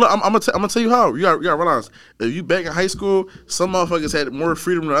no. I'm gonna tell you how. You gotta realize if you back in high school, some motherfuckers had more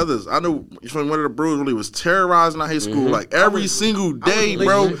freedom than others. I know one of the bros really was terrorizing in high school like every single day,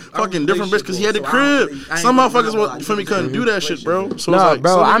 bro. Fucking different bitch because he had the crib. Some motherfuckers, you feel me, couldn't do that shit, bro. So No, it's like,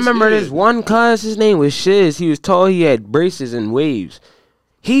 bro, some I niggas- remember yeah. this one cuz, his name was Shiz. He was tall, he had braces and waves.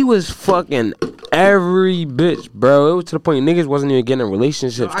 He was fucking every bitch, bro. It was to the point niggas wasn't even getting in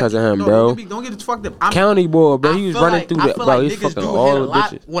relationships because of him, bro. Don't get it fucked up. County boy, bro. He was running like, through that, bro. Like He's niggas fucking do all hit the a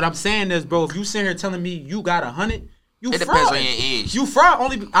lot. bitches. What I'm saying is, bro, if you sitting here telling me you got 100, you It fraud. depends on your age. You fraud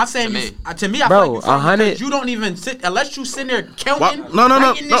only. I'm saying To to me, I Bro, feel like you fraud 100 because you don't even sit unless you sitting there counting. No.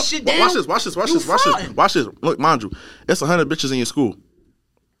 writing this shit down, Watch this. you frauding. Watch this. Look, mind you, it's 100 bitches in your school.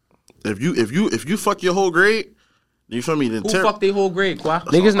 If you fuck your whole grade, you feel me? Then Who fucked their whole grade, Qua?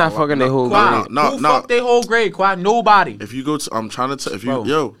 Niggas not fucking their whole Qua, grade. No. who fucked their whole grade, Qua? Nobody. If you go to, I'm trying to tell. If you,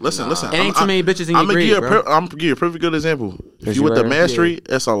 Bro. listen. It ain't too many bitches in your grade, bro. I'm gonna give you a perfect good example. If Cause you you went to right. mastery,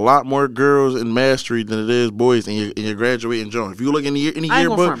 it's a lot more girls in mastery than it is boys in your graduating joint. If you look in the I ain't gonna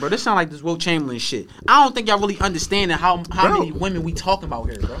yearbook, front, bro. This sound like this Will Chamberlain shit. I don't think y'all really understanding how many women we talking about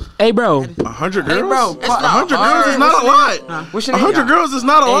here, bro. Hey, bro. 100 Hey, girls. bro. 100 girls is not a lot. What's your name? 100 girls is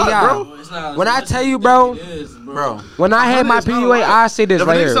not a lot, y'all. bro. When I tell you, bro, when I had my 100 is not a PUA, lot. I say this If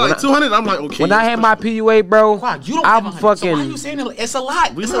right they here. say like 200, I'm like, okay. When I had my PUA, bro, Qua, you don't I'm have 100. So why fucking. you saying it? It's a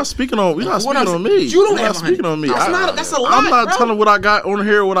lot. We're It's not speaking on. We're not speaking on me. You don't We're have not speaking 100. on me. That's a lot, I'm not bro. telling what I got on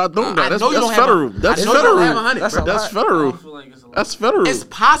here, what I don't got. I That's know you don't have federal. 100. That's I know you don't have federal. 100, bro. That's federal. That's federal. It's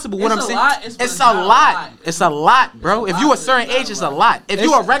possible. What It's I'm a saying, lot, but it's it's a not a lot. lot. It's a lot, bro. If you a certain age, it's a lot. If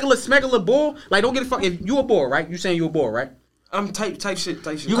you a regular smegular bull, like don't get it fucked. If you a bull, right? You saying you a bull, right? I'm type shit.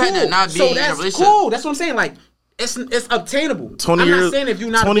 You had to not be so in a that's relationship. cool. That's what I'm saying. Like it's obtainable. 20 I'm years- not saying if you're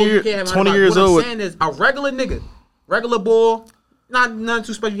not 20 a bull, year- you can't have 20 100. years What old. I'm saying is a regular nigga, regular bull, nothing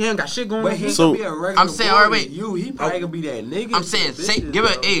too special. He ain't got shit going But on. he ain't So- gonna be a regular I'm saying, boy alright, wait. to you. He probably gonna be that nigga. I'm saying, to say, bitches, give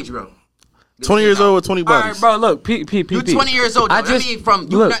her bro. age, bro. 20 years old with 20 All right, bodies. bro. Look, P. You 20 years old. I Though. just I mean, from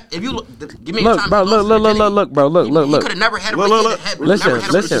you. look. Not, if you look, give me a Look, time. bro. Look, bro. Look. He could have never had a Look, relationship.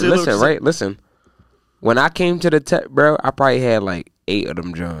 look. Listen. Right. Listen. When I came to the tech, bro, I probably had like 8 of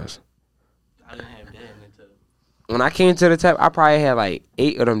them Johns. I didn't have that until. When I came to the tap, I probably had like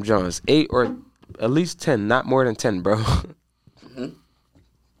 8 of them Johns. 8 or at least 10, not more than 10, bro.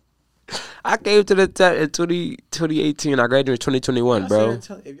 I came to the tap in 2018. I graduated in 2021, bro.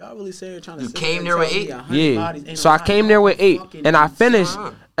 If y'all really serious trying to You sit came there there and with tell 8? me 100 Yeah. bodies ain't So no I lot, came y'all there with 8, fucking and I finished.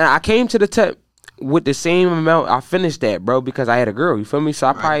 insane. And I came to the tap with the same amount. I finished that, bro, because I had a girl. You feel me? So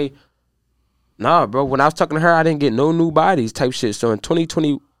I probably, nah, bro. When I was talking to her, I didn't get no new bodies type shit. So in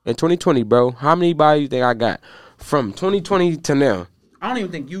 2020, bro, how many bodies you think I got from 2020 to now? I don't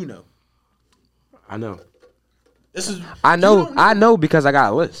even think you know. I know. This is I you know. don't I know because I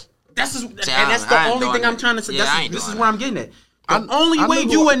got a list. That's just, and I that's the ain't only doing thing I'm that. trying to say. Yeah, I ain't This is doing where that. I'm getting at. The only I way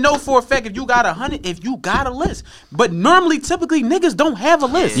know you what- would know for a fact if you got 100, if you got a list. But normally, typically, niggas don't have a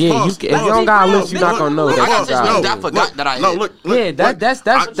list. Yeah, Pause. if you don't got a list, you're not gonna know I that got you this got list. it. I forgot that I No, had. look. Yeah,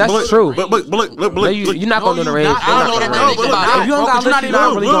 that's true. But look. You're not gonna know the range. not. I don't know that If you niggas about don't got a list, you're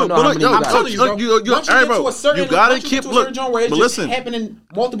not really gonna know how many you I'm got. telling you, bro. look, you, Once you all right, get bro. to a certain, You gotta once you keep get to a certain joint where it's but just listen. happening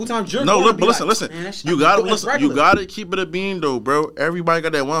multiple times. You're No, gonna look, be but listen, like, listen. man, that shit You is gotta doing listen. You regular. gotta keep it a bean though, bro. Everybody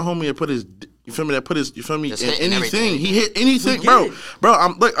got that one homie that put his. You feel me? That put his. You feel me? Just In hitting anything, everything. he hit anything, We bro. get it. Bro,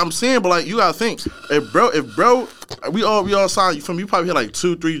 I'm saying, but like you gotta think. If bro, we all saw you from. You probably hit like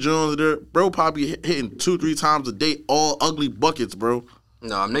 2-3 Jones there. Bro, probably hitting 2-3 times a day, all ugly buckets, bro.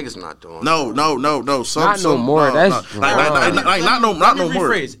 No, niggas not doing. No. Some, Not no more. No, That's no. Like not no Let me more.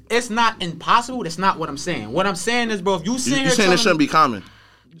 rephrase. It's not impossible. That's not what I'm saying. What I'm saying is, bro, if you sit You here saying telling it shouldn't be common?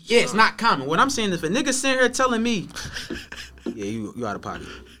 yeah, it's not common. What I'm saying is, if a nigga sitting here telling me, yeah, you out of pocket.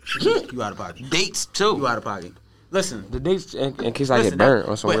 You out of pocket. Dates too. You out of pocket. Listen, The dates in case I listen, get burnt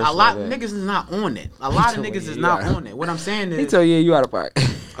or but something. a lot of niggas is not on that. A lot of told niggas me is you not are. on that. What I'm saying He is, tell you out of pocket.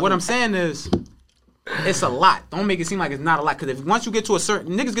 what I'm saying is, it's a lot. Don't make it seem like it's not a lot. Because if once you get to a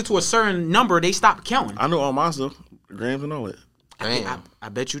certain niggas get to a certain number, they stop counting. I know all my stuff, grams and all that. Damn. I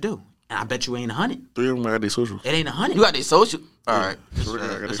bet you do, and I bet you ain't 100. 3 of them got their socials. It ain't 100. You got these social. All right.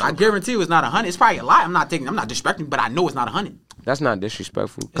 I guarantee you it's not 100. It's probably a lot. I'm not disrespecting, but I know it's not 100. That's not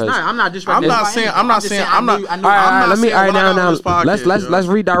disrespectful. It's not. I'm not disrespecting. I'm not anybody. saying. I'm I'm not just saying. I I'm know- not. I know- All right, I'm not let me. saying All right, what I now, got on this podcast, let's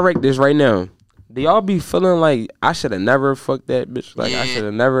yo. redirect this right now. Do y'all be feeling like I should have never fucked that bitch? Like I Yeah. should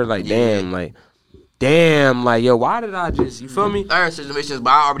have never. Like Yeah. damn. Like yo, why did I just? You feel me? There are situations,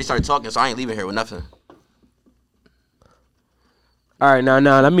 but I already started talking, so I ain't leaving here with nothing. All right, now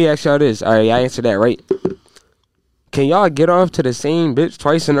let me ask y'all this. All right, y'all answer that right. Can y'all get off to the same bitch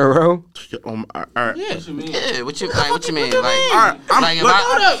twice in a row? All right. Yeah. Yeah, what you mean? Like, All right. like if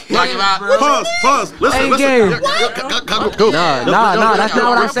I Pause. Listen. Hey, Listen. gang. Go. Nah, that's not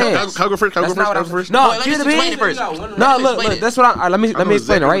what I'm saying. Can I go first? That's not what I'm first? No, Wait, let me hear the explain beat? it first. No, Explain look, it. that's what I. Let me know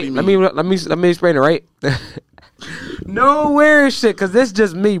explain it, right? exactly what Let me explain it, right? No weird shit, cause this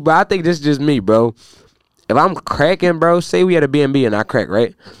just me, bro. I think this just me, bro. if I'm cracking, bro, say we had a B&B and I crack,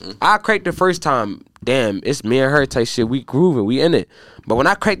 right? I cracked the first time, damn, it's me and her type shit. We grooving, we in it. But when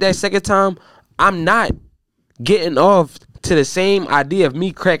I crack that second time, I'm not getting off to the same idea of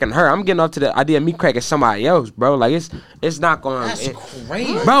me cracking her. I'm getting off to the idea of me cracking somebody else, bro. Like it's not going. That's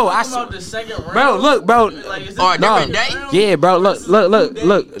crazy, bro. About the second round, bro, look, bro. Like, is this Or a no. different day? Yeah, bro. Look.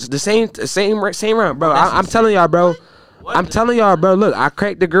 It's the same round, bro. I'm telling y'all, bro. I'm telling y'all, bro. Look, I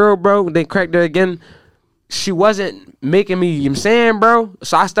cracked the girl, bro. Then cracked her again. She wasn't making me. You know what I'm saying, bro.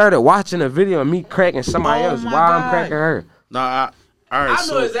 So I started watching a video of me cracking somebody else while I'm cracking her. Nah, all right, I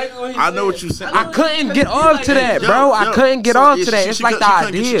know exactly what he I know said. what you said. I couldn't get off to that, bro. I couldn't get off to that. It's like the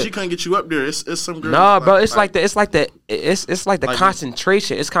idea. She couldn't get you up there. It's some girl. No, bro. It's like the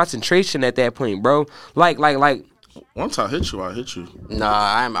concentration. It's concentration at that point, bro. Like. Once I hit you.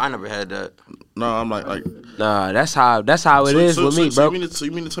 Nah, I never had that. No, I'm like. Nah, that's how it is with me, bro. So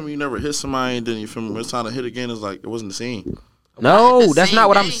you mean to tell me you never hit somebody and then you feel me? When it's time to hit again, it's like it wasn't the same. No, that's not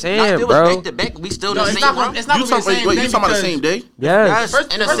what I'm saying, bro. Back to back, we still No, the it's same not. room. It's not You gonna be the talking same. wait, thing you talking about the because same day? Yes.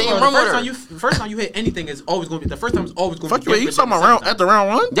 In the same room with her. First time you hit anything is always gonna be the first time is always gonna Fuck be. you, wait, you talking about round after round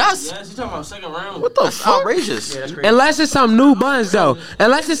one? Yes. Yes, you talking about second round? What the That's fuck? outrageous. Yeah, that's crazy. Unless it's some new buns, though.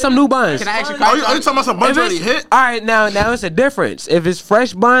 Unless it's some new buns. Can I actually? Are you talking about some bunch If already it's, hit? all right, now it's a difference. If it's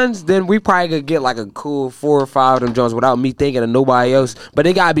fresh buns, then we probably could get like a cool 4 or 5 of them Jones without me thinking of nobody else. But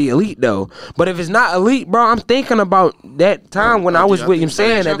they gotta be elite though. But if it's not elite, bro, I'm thinking about that time when I was with him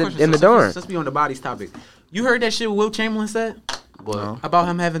saying in the dorm. Let's be on the bodies topic. You heard that shit Will Chamberlain said What? about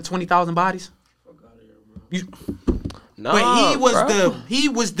him having 20,000 bodies? No, But he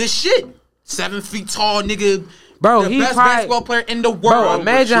was the shit. 7 feet tall nigga. Bro, the he best probably- basketball player in the world. Bro,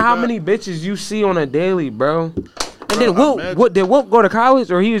 imagine how got- many bitches you see on a daily, bro. And then imagine- did Wilt go to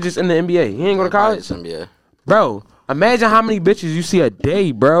college or he was just in the NBA? He ain't go to college, Yeah. bro. Imagine how many bitches you see a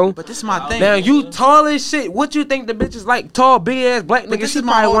day, bro. But this is my thing. Now you tall as shit. What you think the bitches like? Tall, big ass black But niggas. this She is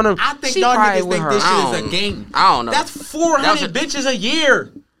my probably whole, want to. I think y'all niggas think this shit is a game. I don't know. That's 400 bitches a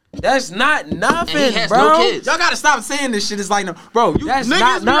year. That's not nothing, And he has bro. no kids. Y'all gotta stop saying this shit. It's like, no, bro, you That's Niggas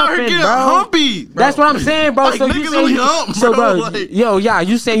not be out here nothing, getting bro. humpy. That's what I'm saying, bro. Like, So you niggas saying really you, hump, so bro, bro, like-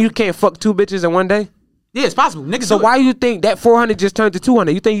 you saying you can't fuck 2 bitches in one day? yeah, it's possible. Niggas So do it. why you think that 400 just turned to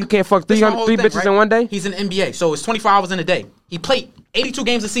 200? You think you can't fuck This my 300 whole 3 thing, bitches right? in one day? He's in the NBA, so it's 24 hours in a day. He played 82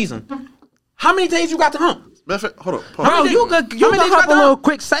 games a season. How many days you got to hump? Hold up. Bro, you could How many days have a you got little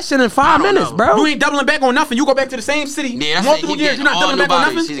quick session in 5 don't minutes, know. bro. You ain't doubling back on nothing. You go back to the same city Yeah, that's multiple it. He years. You're not getting doubling all back on new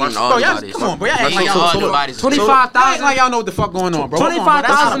nothing. bodies. He's getting all Bro, new y'all, bodies. come on, bro. Y'all He's act like getting y'all all know new the bodies. 25,000. like y'all know what the fuck going on, bro.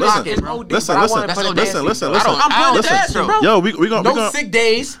 25,000 That's is not OD. Listen, but I listen, wanna put it listen, down. listen. I I'm playing with Listen, that shit, bro. Yo, we No gonna sick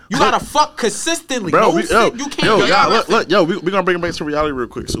days. You gotta fuck consistently. bro. No sick, you can't. Yo, y'all look, we gonna bring it back to reality real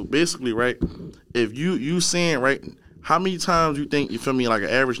quick. So basically, right, if you saying right, how many times you think you feel me like an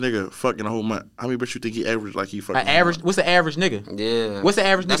average nigga fucking a whole month? How many bitch you think he average like he fucking? An average. What's the average nigga? Yeah. What's the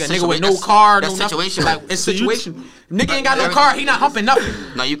average nigga? That's A nigga with situa- no that's- car, that's no nothing. situational. Like, it's So you- situation. Nigga ain't got no car. He not humping nothing.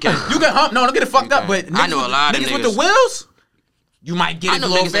 No, you can't. You can hump. No, don't get it fucked up. But I know a lot of niggas with the niggas. wheels. You might get I it know a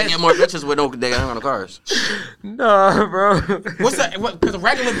little niggas that fast. get more bitches with no they got no cars. Nah, bro. What's that? Because a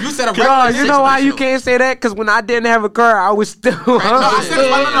regular. You said a regular. Dog, you know why you situational. can't say that? Because when I didn't have a car, I was still No, I said,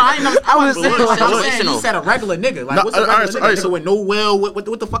 no, I ain't never. I was I'm still saying you said a regular nigga. Like, No, what's a alright, regular so- nigga? alright, Nigga so- with no will.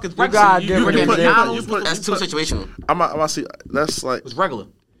 What the fuck is regular? got you different put- McDonald's. That's too situational. I'm see. That's like. It's regular.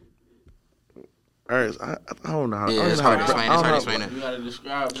 All right, I don't know. How, Yeah, I don't it's know how hard to to- explain. I It's don't hard to know. explain it. You gotta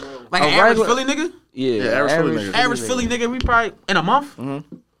describe, bro. Like A an average regular- Philly nigga. Yeah, average Philly nigga. Average Philly nigga. We probably in a month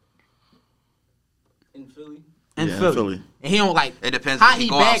In Philly. in Yeah, in Philly. Philly. And he don't like. It depends How if you he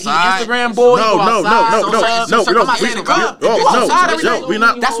go back? He outside. Instagram boy. he go outside, no. I'm not saying the club. You outside every day. we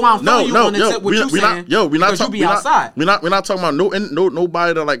not. That's why I'm feeling you on the tip. What we you not. saying? Yo, we not Because you talking. be outside. We're not talking about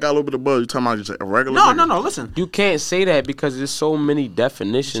nobody that like got a little bit of buzz. You talking about just a regular? nigga. No. Listen. You can't say that because there's so many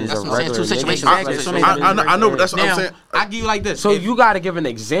definitions That's of what I'm saying, regular two niggas. situations. Exactly. So I know, but that's what I'm Now, saying. I give you like this. So If- you got to give an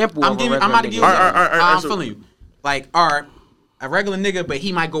example. I'm of a giving. I'm regular about to give you. nigga. All right, I'm so- feeling you. Like, all right, a regular nigga, but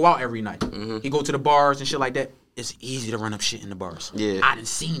he might go out every night. He go to the bars and shit like that. It's easy to run up shit in the bars. Yeah. I done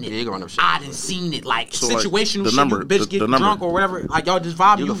seen it. Yeah, you can run up shit. I done seen it. Like, So, like, situational the shit. number, You bitch the get number. drunk or whatever. Like, y'all just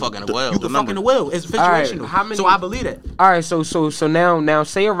vibe. You can fuck in the well. You The can fuck in the well. It's right, situational. how many- So I believe that. All right, so now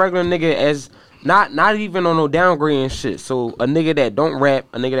say a regular nigga as not even on no downgrade and shit. So a nigga that don't rap,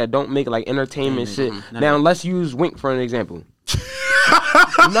 a nigga that don't make like entertainment shit. Now let's use Wink for an example.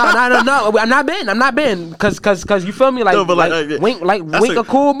 No, I'm not been, cause you feel me, like, No, but like, Wink, that's Wink a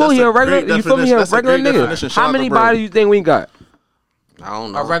cool boy, that's he a great regular, you feel me, he a definition. regular That's a great nigga. definition. Shout How out many to Bro. bodies you think Wink got? I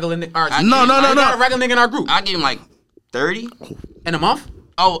don't know. A regular nigga. I No, give him- no, We no. got a regular nigga in our group. I give him like 30. In a month?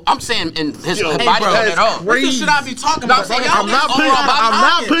 Oh, I'm saying in his body bro, count at all. crazy. This is shit I be talking No, about. I'm saying I'm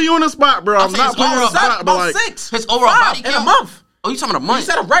not putting you on the spot, bro. I'm saying not putting you on the spot, but like, his overall body in a count. month. Oh, you talking about a You month?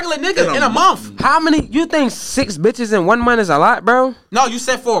 said a regular nigga in a month. How many? You think 6 bitches in 1 month is a lot, bro? No, you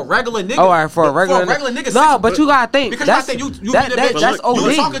said for a regular nigga. Oh, all right, for a regular nigga. No, but you gotta think. Because That's I think you that, be the that, bitch. that's But look, You were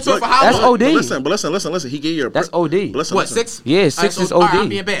OD. talking to her for how That's long? OD. But listen. He gave you a. That's OD. Listen, What, listen. 6? Yeah, 6 is All right, OD. I'm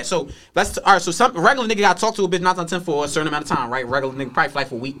being bad. So all right. So some regular nigga got to talk to a bitch 9 out of 10 for a certain amount of time, right? Regular nigga probably fly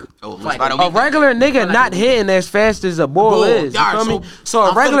for a week. Oh, Fly about a A week. regular nigga not hitting as fast as a bull Bull. is. You Yeah, feel so me? So a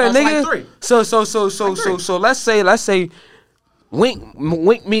I'm regular feeling that's nigga. like 3. So let's say Wink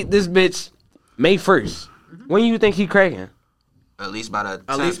meet this bitch May 1st. When you think he cracking? At least by the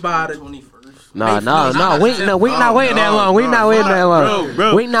 21st. No. Wink not waiting that no, long. Wink not waiting that long.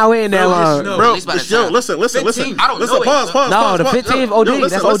 bro. Wink not waiting that long. At Bro, least by the yo, time. listen. 15. I don't Listen, know it. pause. No, the pause. 15th Yo, OD, yo,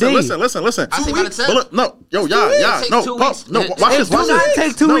 that's OD. Listen. I say by the 10. But look, no, yo, It yeah, takes no, 2 pause. weeks. No, It watch takes this. 2 weeks. It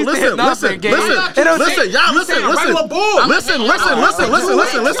take 2 No, weeks to hit nothing, gang. It don't take- Y'all listen. I'm for sure Listen, gonna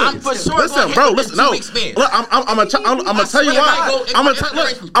bro, hit listen, within no. 2 weeks span. Look, I'm gonna tell you swear why. I go- if I'm I gonna go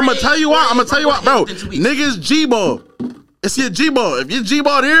from I'm gonna tell you why. grade, I'm gonna tell you why, bro. within 2 weeks. Niggas G-ball. It's your G-ball. If your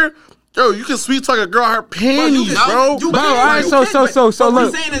G-ball there, yo, you can sweet talk a girl her panties, bro. Bro, all right, so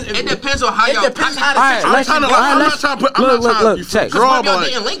look. It depends on how y'all. depends how Alright, I'm let's not trying to put. I'm not trying to check. draw, Y'all but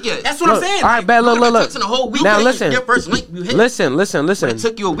didn't link yet. That's what I'm saying. All right, bad. Look. Texting a whole week. Now to listen. Your first link, you hit. Listen. It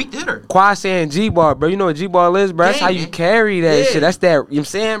took you a week to hit her. Quad saying G-ball, bro. You know what G-ball is, bro? That's how you carry that Yeah. shit. That's that. You know what I'm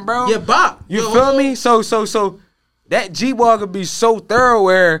saying, bro? Yeah, bop. You feel me? So that G-ball could be so thorough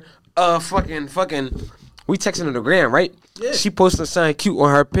where fucking we texting on the gram, right? Yeah. She posted something cute on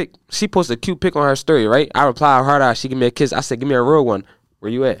her pic. She posted a cute pic on her story, right? I replied hard out. She give me a kiss. I said, give me a real one.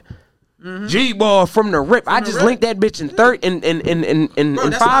 Where you at? G-ball from the rip. I just linked that bitch in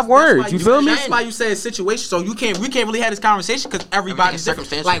in 5 words. You feel me? That's why you said situation. So we can't really have this conversation because everybody's different.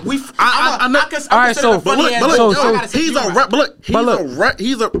 Circumstantial. Like I know. All right, so- But look, he's a But look.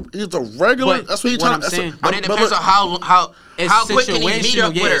 he's a regular. But That's what he's what trying I'm to saying- But it depends on how It's quick can he meet situational.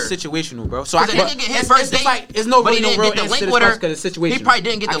 up Yeah, with it's her. situational, bro. So I Because can't. he didn't get his first date, like it's no but he really no didn't real get the answer link to this with her. because it's situational. He probably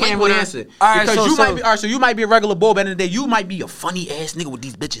didn't get the I link can't with really her. answer All right, because so- you so- might be. All right, so you might be a regular bull, but at the end of the day, you might be a funny ass nigga with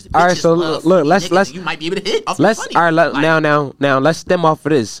these bitches. All right, Bitches so love look, funny let's- niggas. You might be able to hit. Off the Let's funny. all right. Like, Now let's stem off of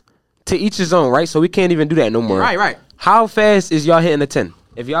this. To each his own, right? So we can't even do that no more. Right. How fast is y'all hitting the 10?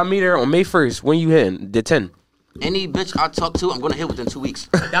 If y'all meet her on May 1st, when you hitting the 10? Any bitch I talk to, I'm gonna hit within 2 weeks.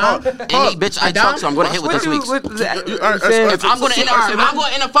 Dom? Any bitch I talk to, I'm gonna hit within 2 weeks. If I'm gonna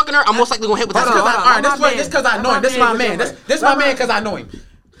end up fucking her, I'm most likely gonna hit within 2 All weeks. right, this because I know him. This my man. This my man because I know him.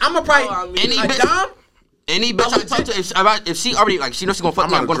 I'm gonna probably Any like bitch- Dom. Any bitch I talk to, if she already like she knows she gonna fuck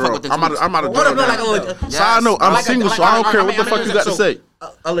me, I'm gonna fuck within 2 weeks. I'm out of What jail. up, like a legit, Side note, I'm like a- single, like- so I don't all care right, what the I fuck mean, you got to so- say.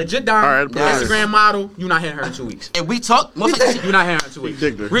 a legit Dom, All right, yes. Instagram model. You not hitting her in 2 weeks. If we talk, most likely You not hitting her in 2 weeks.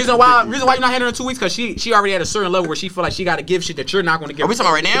 Digged her. Reason why you're not hitting her in 2 weeks because she already at a certain level where she feel like she got to give shit that you're not going to give. are we talking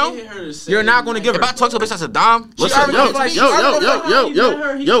about right now? You're not going to give If her. I talk to a bitch that's a dom, Listen, already yo, feel like yo, she's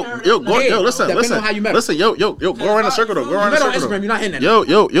already listen, Depending on how you met her. listen, yo, go around the circle though, go You around met the on circle Instagram. You're though. not hitting that.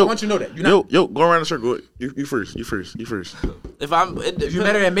 Yo, I want you to know that. You're not. yo, go around the circle. You first. If You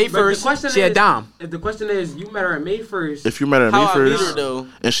met her at May 1st. She a Dom. If the question is, you met her at May 1st. If you met her at how May I meet her first, though.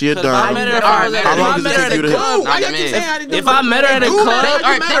 and she had If I done, met her at how a long does it take you to hit? Why y'all keep saying I didn't do If I met her at a club,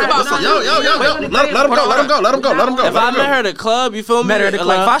 Alright, think about something. Yo, let him go. if I met her at a club, you feel me? Met her at a Like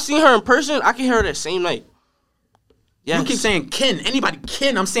club. if I seen her in person, I can hear her that same night. Yes. You keep saying kin. Anybody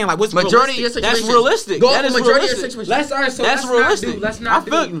kin. I'm saying like what's Majority of your realistic? That's situation. realistic. Go That with is majority of your realistic. situation. That's realistic. Let's I not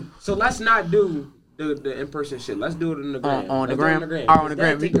feel do. you. So let's not do the in person shit. Let's do it on the gram. On the Let's do it gram. On the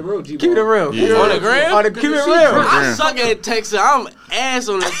gram. Keep the real G. Keep it real. Yeah. On the gram? On the keep it real. I suck at texting. I'm ass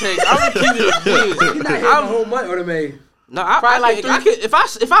on the text. I'm gonna keep it He's not a hitting the whole month or the May. No, Probably like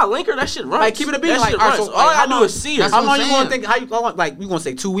if I link her, that shit runs. Like keep it a beat. That Like shit all right, runs. so All I like, gotta do is see her. That's How what long I'm you gonna saying. think? How you like? We gonna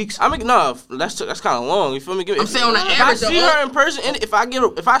say 2 weeks? I mean, no, that's kind of long. You feel me? I'm saying on the if average, I see her in person, and if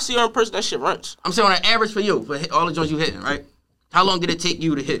I see her in person, that shit runs. I'm saying on an average for you, for all the joints you hitting, right? How long did it take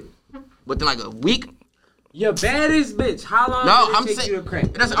you to hit? Within like a week? Your baddest bitch. How long No, did it I'm take saying. you to crack?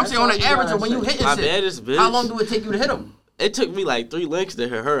 I'm saying on an average of when you hitting My shit. baddest bitch. How long do it take you to hit them? It took me like 3 links to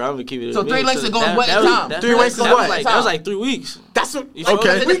hit her. I'm gonna keep it. So 3 links to go in what that time? was- 3 links to that what? was like that was like 3 weeks. That's what. You feel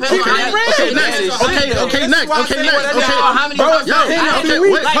Okay. me? It depends on how next. Okay, next. How many times Yo, I seen her? okay,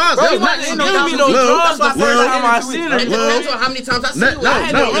 wait, pause. Bro, Yo, you next. wasn't giving me no Lil, drugs the first Lil, time I seen her. It depends on how many times I seen No, you. I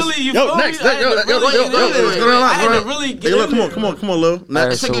had no, to really, you yo, feel next, me? I had to really get in there. I had to really Hey, get look, in come there. on, Lil. It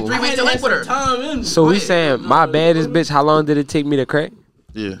Next. took you 3 weeks to link with her. Time in. So we saying my baddest bitch. How long did it take me to crack?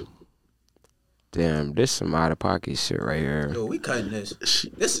 Yeah. Damn, this some out of pocket shit right here. Yo, we cutting this.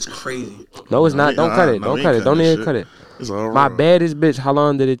 This is crazy. No, it's not. Don't cut it. Don't cut it. Don't even cut it. It's all My wrong. baddest bitch. How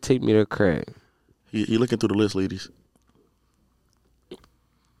long did it take me to crack? He looking through the list, ladies.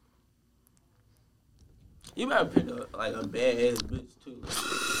 You better pick like a bad ass bitch too.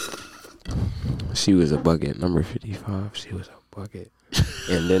 She was a bucket. Number 55. She was a bucket.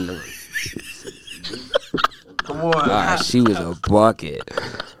 And then Come on. she was a bucket.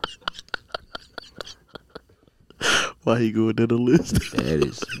 Why he going to the list?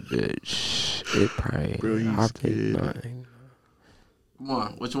 Baddest bitch. It probably. Bro, he's I think scared. nothing. Come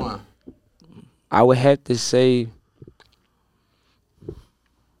on, which one? I would have to say.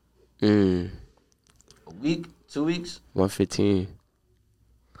 A week, 2 weeks. 115.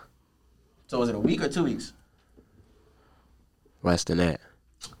 So was it a week or 2 weeks? Less than that.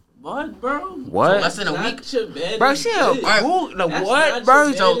 What, bro? What? Less than a Not week. your baddest Bro, she a bitch. cool. The That's what, not bro?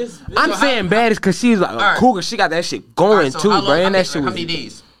 your So baddest bitch. I'm saying baddest because she's like a Alright. cougar. She got that shit going Alright, so too, how bro. long- And that how shit many was.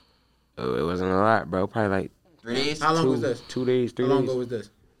 days? Oh, it wasn't a lot, bro. Probably like 3 days. How long was this? 2 days, 3 How long days. ago was this?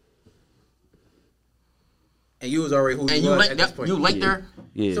 And you was already who And you you was linked. at this Yep, point. you linked her.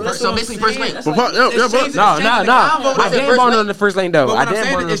 Yeah. So that's So what I'm basically, saying. first link. That's But what- no, it's yeah, but- changing- No, it's no, changing no. the convo, I though. the didn't first bone link. on the first lane though. But I what I'm didn't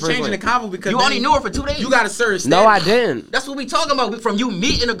saying bone on the is first changing the lane. convo because You then only knew her for 2 days. you got a certain status. No, I didn't. That's what we talking about. From you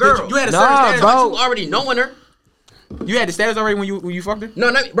meeting a girl. You had a Nah, certain status. bro. You already knowing her. You had the status already when you fucked her.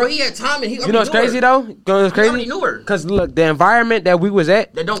 No, bro. He had time and he. You know what's crazy though? You know what's He already crazy? knew her. Cause look, the environment that we was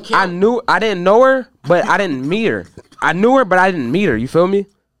at, That don't count. I didn't know her, but I didn't meet her. I knew her, but I didn't meet her. You feel me?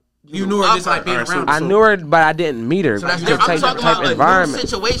 You knew her just like being Alright, so- around. I knew her, but I didn't meet her. So that's Because different. I'm talking about a new environment.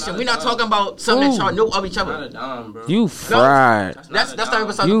 situation. We're not talking about something that y'all knew of each Not a other. dime, bro. You fried. That's not even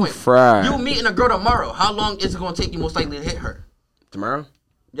beside the You point. fried. You meeting a girl tomorrow. How long is it gonna take you most likely to hit her? Tomorrow?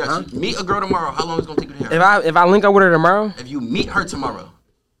 Yes, you meet a girl tomorrow. How long is it gonna take you to hit her? If I link up with her tomorrow, If you meet her tomorrow,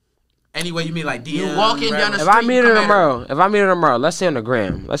 Anyway, you mean like DM? You walking down the if I street, meet you her come at tomorrow, let's say on the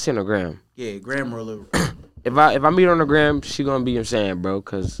gram. Yeah, gram roller. If I meet her on the gram, she gonna be, you know what I'm saying, bro,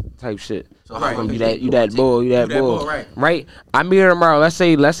 cause type shit. So Right. Gonna be you that bull, you that bull. right. I meet her tomorrow. Let's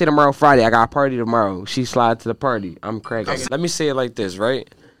say tomorrow Friday. I got a party tomorrow. She slide to the party. I'm cracking. Let me say it like this, right?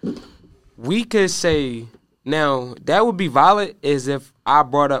 We could say now that would be valid is if I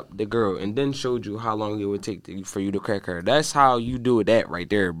brought up the girl and then showed you how long it would take for you to crack her. That's how you do that right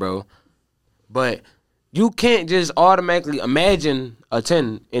there, bro. But you can't just automatically imagine a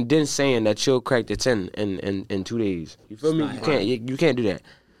 10 and then saying that you'll crack the 10 in 2 days. You feel me? You can't do that.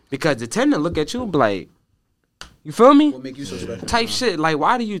 Because the 10 will look at you and be like, you feel me? What make you so special? Type shit. Like,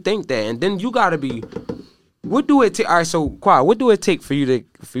 why do you think that? And then you gotta be. What do it take? All right, so Quad, what do it take for you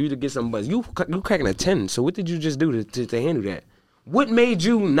to get some buzz? You cracking a 10. So what did you just do to handle that? What made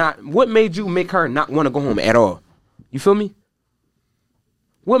you make her not want to go home at all? You feel me?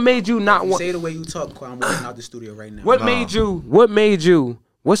 What made you not want? Say the way you talk, Quan. I'm walking out the studio right now. What made you?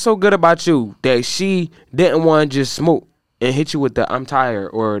 What's so good about you that she didn't want to just smoke and hit you with the I'm tired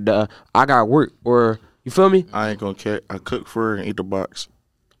or the I got work or you feel me? I ain't gonna care. I cook for her and eat the box.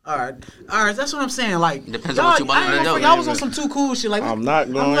 All right, that's what I'm saying. Like, Depends on what you want I ain't to gonna do. front, y'all was on some too cool shit. Like, I'm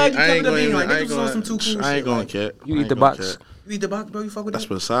not going. glad you I kept ain't it a bean. going. Like, I niggas ain't was on some too cool going. shit. I ain't going Like, cat. You I eat ain't the gonna box. cat. you eat the box, bro. You fuck with That's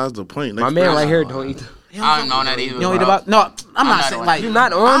that? besides the point. My Next man person. right here don't eat. I don't know that either. You don't eat the bro. box? No, I'm not not saying on like You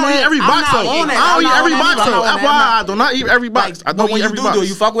not I on don't eat that? every I'm box not though. on that. I don't I'm eat not every on that. box I'm though. not on FYI, that. I do not eat every box. I But don't when eat you every do box.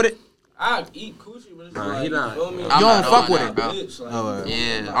 you fuck with it? I eat coochie, but it's like, he not. you feel me? I'm You don't not fuck on with that, it, bro.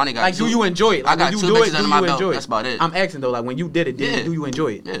 Yeah, I only got Like, two. do you enjoy it? I Like, got when you two do bitches it, under do my you belt. enjoy it? That's about it. I'm asking though, like when you did it, Yeah. do you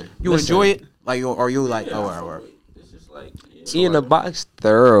enjoy it? Yeah. You enjoy it? Like, or you like, oh, all right. It's just like, yeah. Eating the box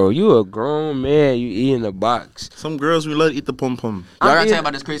thorough. You a grown man. You eating the box. Some girls we let eat the pum pum. Y'all gotta I'm tell you in-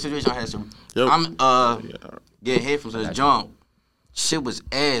 about this crazy situation I had. So Yo. I'm getting head from this jump. Shit was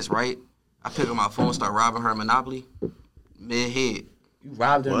ass, right? I pick up my phone, start robbing her at Monopoly. Mid head. You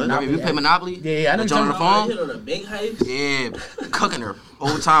robbed her. What? Remember you play Monopoly? Yeah, I know The joint on the I hit phone. on a big heist. Yeah, cooking her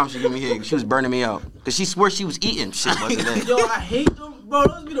whole time. She give me head. She was burning me out because she swore she was eating shit. Wasn't that? Yo, I hate them, bro.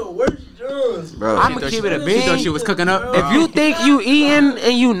 Those be the worst germs. Bro, I'm gonna keep it a She bean. thought she was cooking up. If you think you eating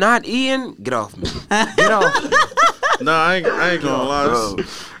and you not eating, get off me. Get off. No, I ain't gonna lie. Bro.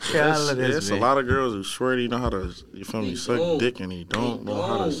 It's a lot of girls who swear they know how to, you feel me, suck don't. dick and they don't know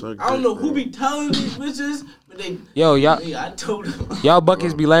how to suck dick. I don't know bro. who be telling these bitches, but they. Yo, y'all Yeah, I told them. y'all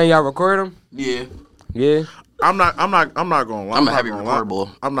buckets be letting y'all record them? Yeah, Yeah. I'm not gonna lie. I'm a not heavy gonna recorder lie. boy.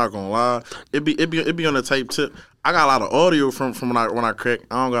 I'm not gonna lie. It be on the tape tip. I got a lot of audio from when I crack.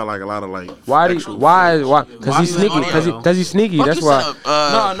 I don't got like a lot of like. Why? actual- Why? Cause Why he's you let sneaky. audio? Cause he's sneaky. Fuck That's you why. set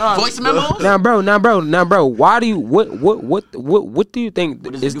up, No. voice memos. Now, bro. Why do you? What do you think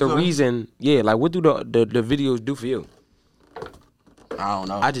What does it is do the for us? reason? Yeah, like what do the videos do for you? I don't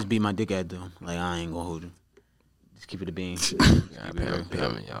know. I just beat my dick at them. Like, I ain't gonna hold you. Just keep it a bean. Keep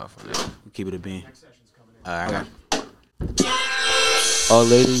it a bean. Alright. Oh,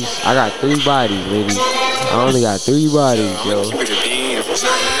 ladies, I got 3 bodies, ladies. I only got 3 bodies, yo. Keep it a bean. If it's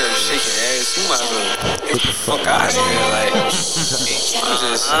not here shaking ass, you might as well get the fuck out of here. Like,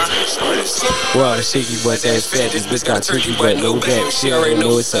 Well, the shaky butt ass fat. This bitch got tricky butt, no back. She already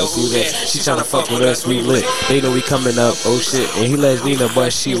know it's up, do that. She tryna fuck with us, we lit. They know we coming up, oh shit. And he lets Nina,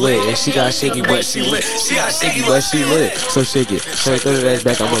 but she lit. And she got shaky, but she lit. She got shaky, but she lit. So shake it. So throw that ass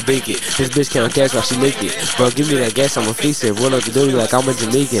back, I'ma bake it. This bitch can't catch while she lick it. Bro, give me that gas, I'ma face it. Roll up the dirty like I'm a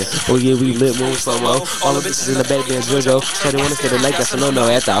Jamaican. Oh yeah, we lit, move slow mo. All the bitches in the back dance JoJo. So they wanna stay the night, that's a no-no.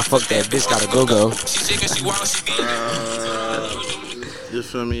 After I fuck that bitch, gotta go. You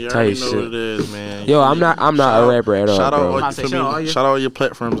feel me? You already know what it is, man. Yo, I'm not a rapper at all, Shout bro. out, shout out all your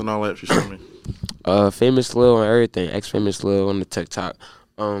platforms and all that. You feel me? Famous Lil and everything. Ex-Famous Lil on the TikTok.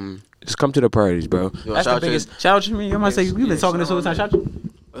 Just come to the parties, bro. Yo, That's the biggest. Shout out to me. You might say, you been talking this whole time. Shout out to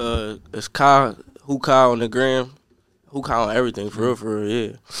you. It's Kyle, who Kyle on the gram, who Kyle on everything, for real,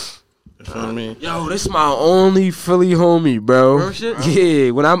 yeah. You feel me? Yo, this my only Philly homie, bro. Real shit?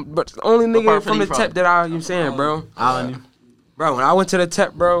 Yeah, but the only nigga part from the Philly tep that you saying, bro. Island. Bro, when I went to the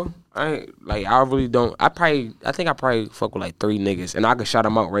tep, bro, I really don't. I think I probably fuck with like 3 niggas, and I can shout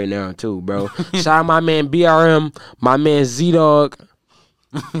them out right now too, bro. Shout out my man BRM, my man Z-Dawg,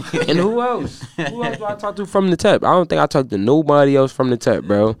 and who else? Who else do I talk to from the tep? I don't think I talked to nobody else from the tep,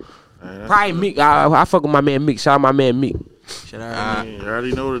 bro. Probably Meek. I fuck with my man Meek. Shout out my man Meek. Shout out. You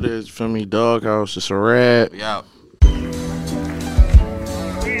already know what it is. You feel me? Doghouse, it's a rap. We out.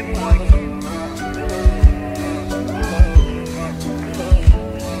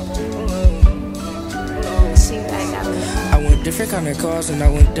 Different kind of cars and I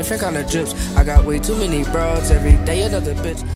went different kind of trips. I got way too many broads every day, another bitch.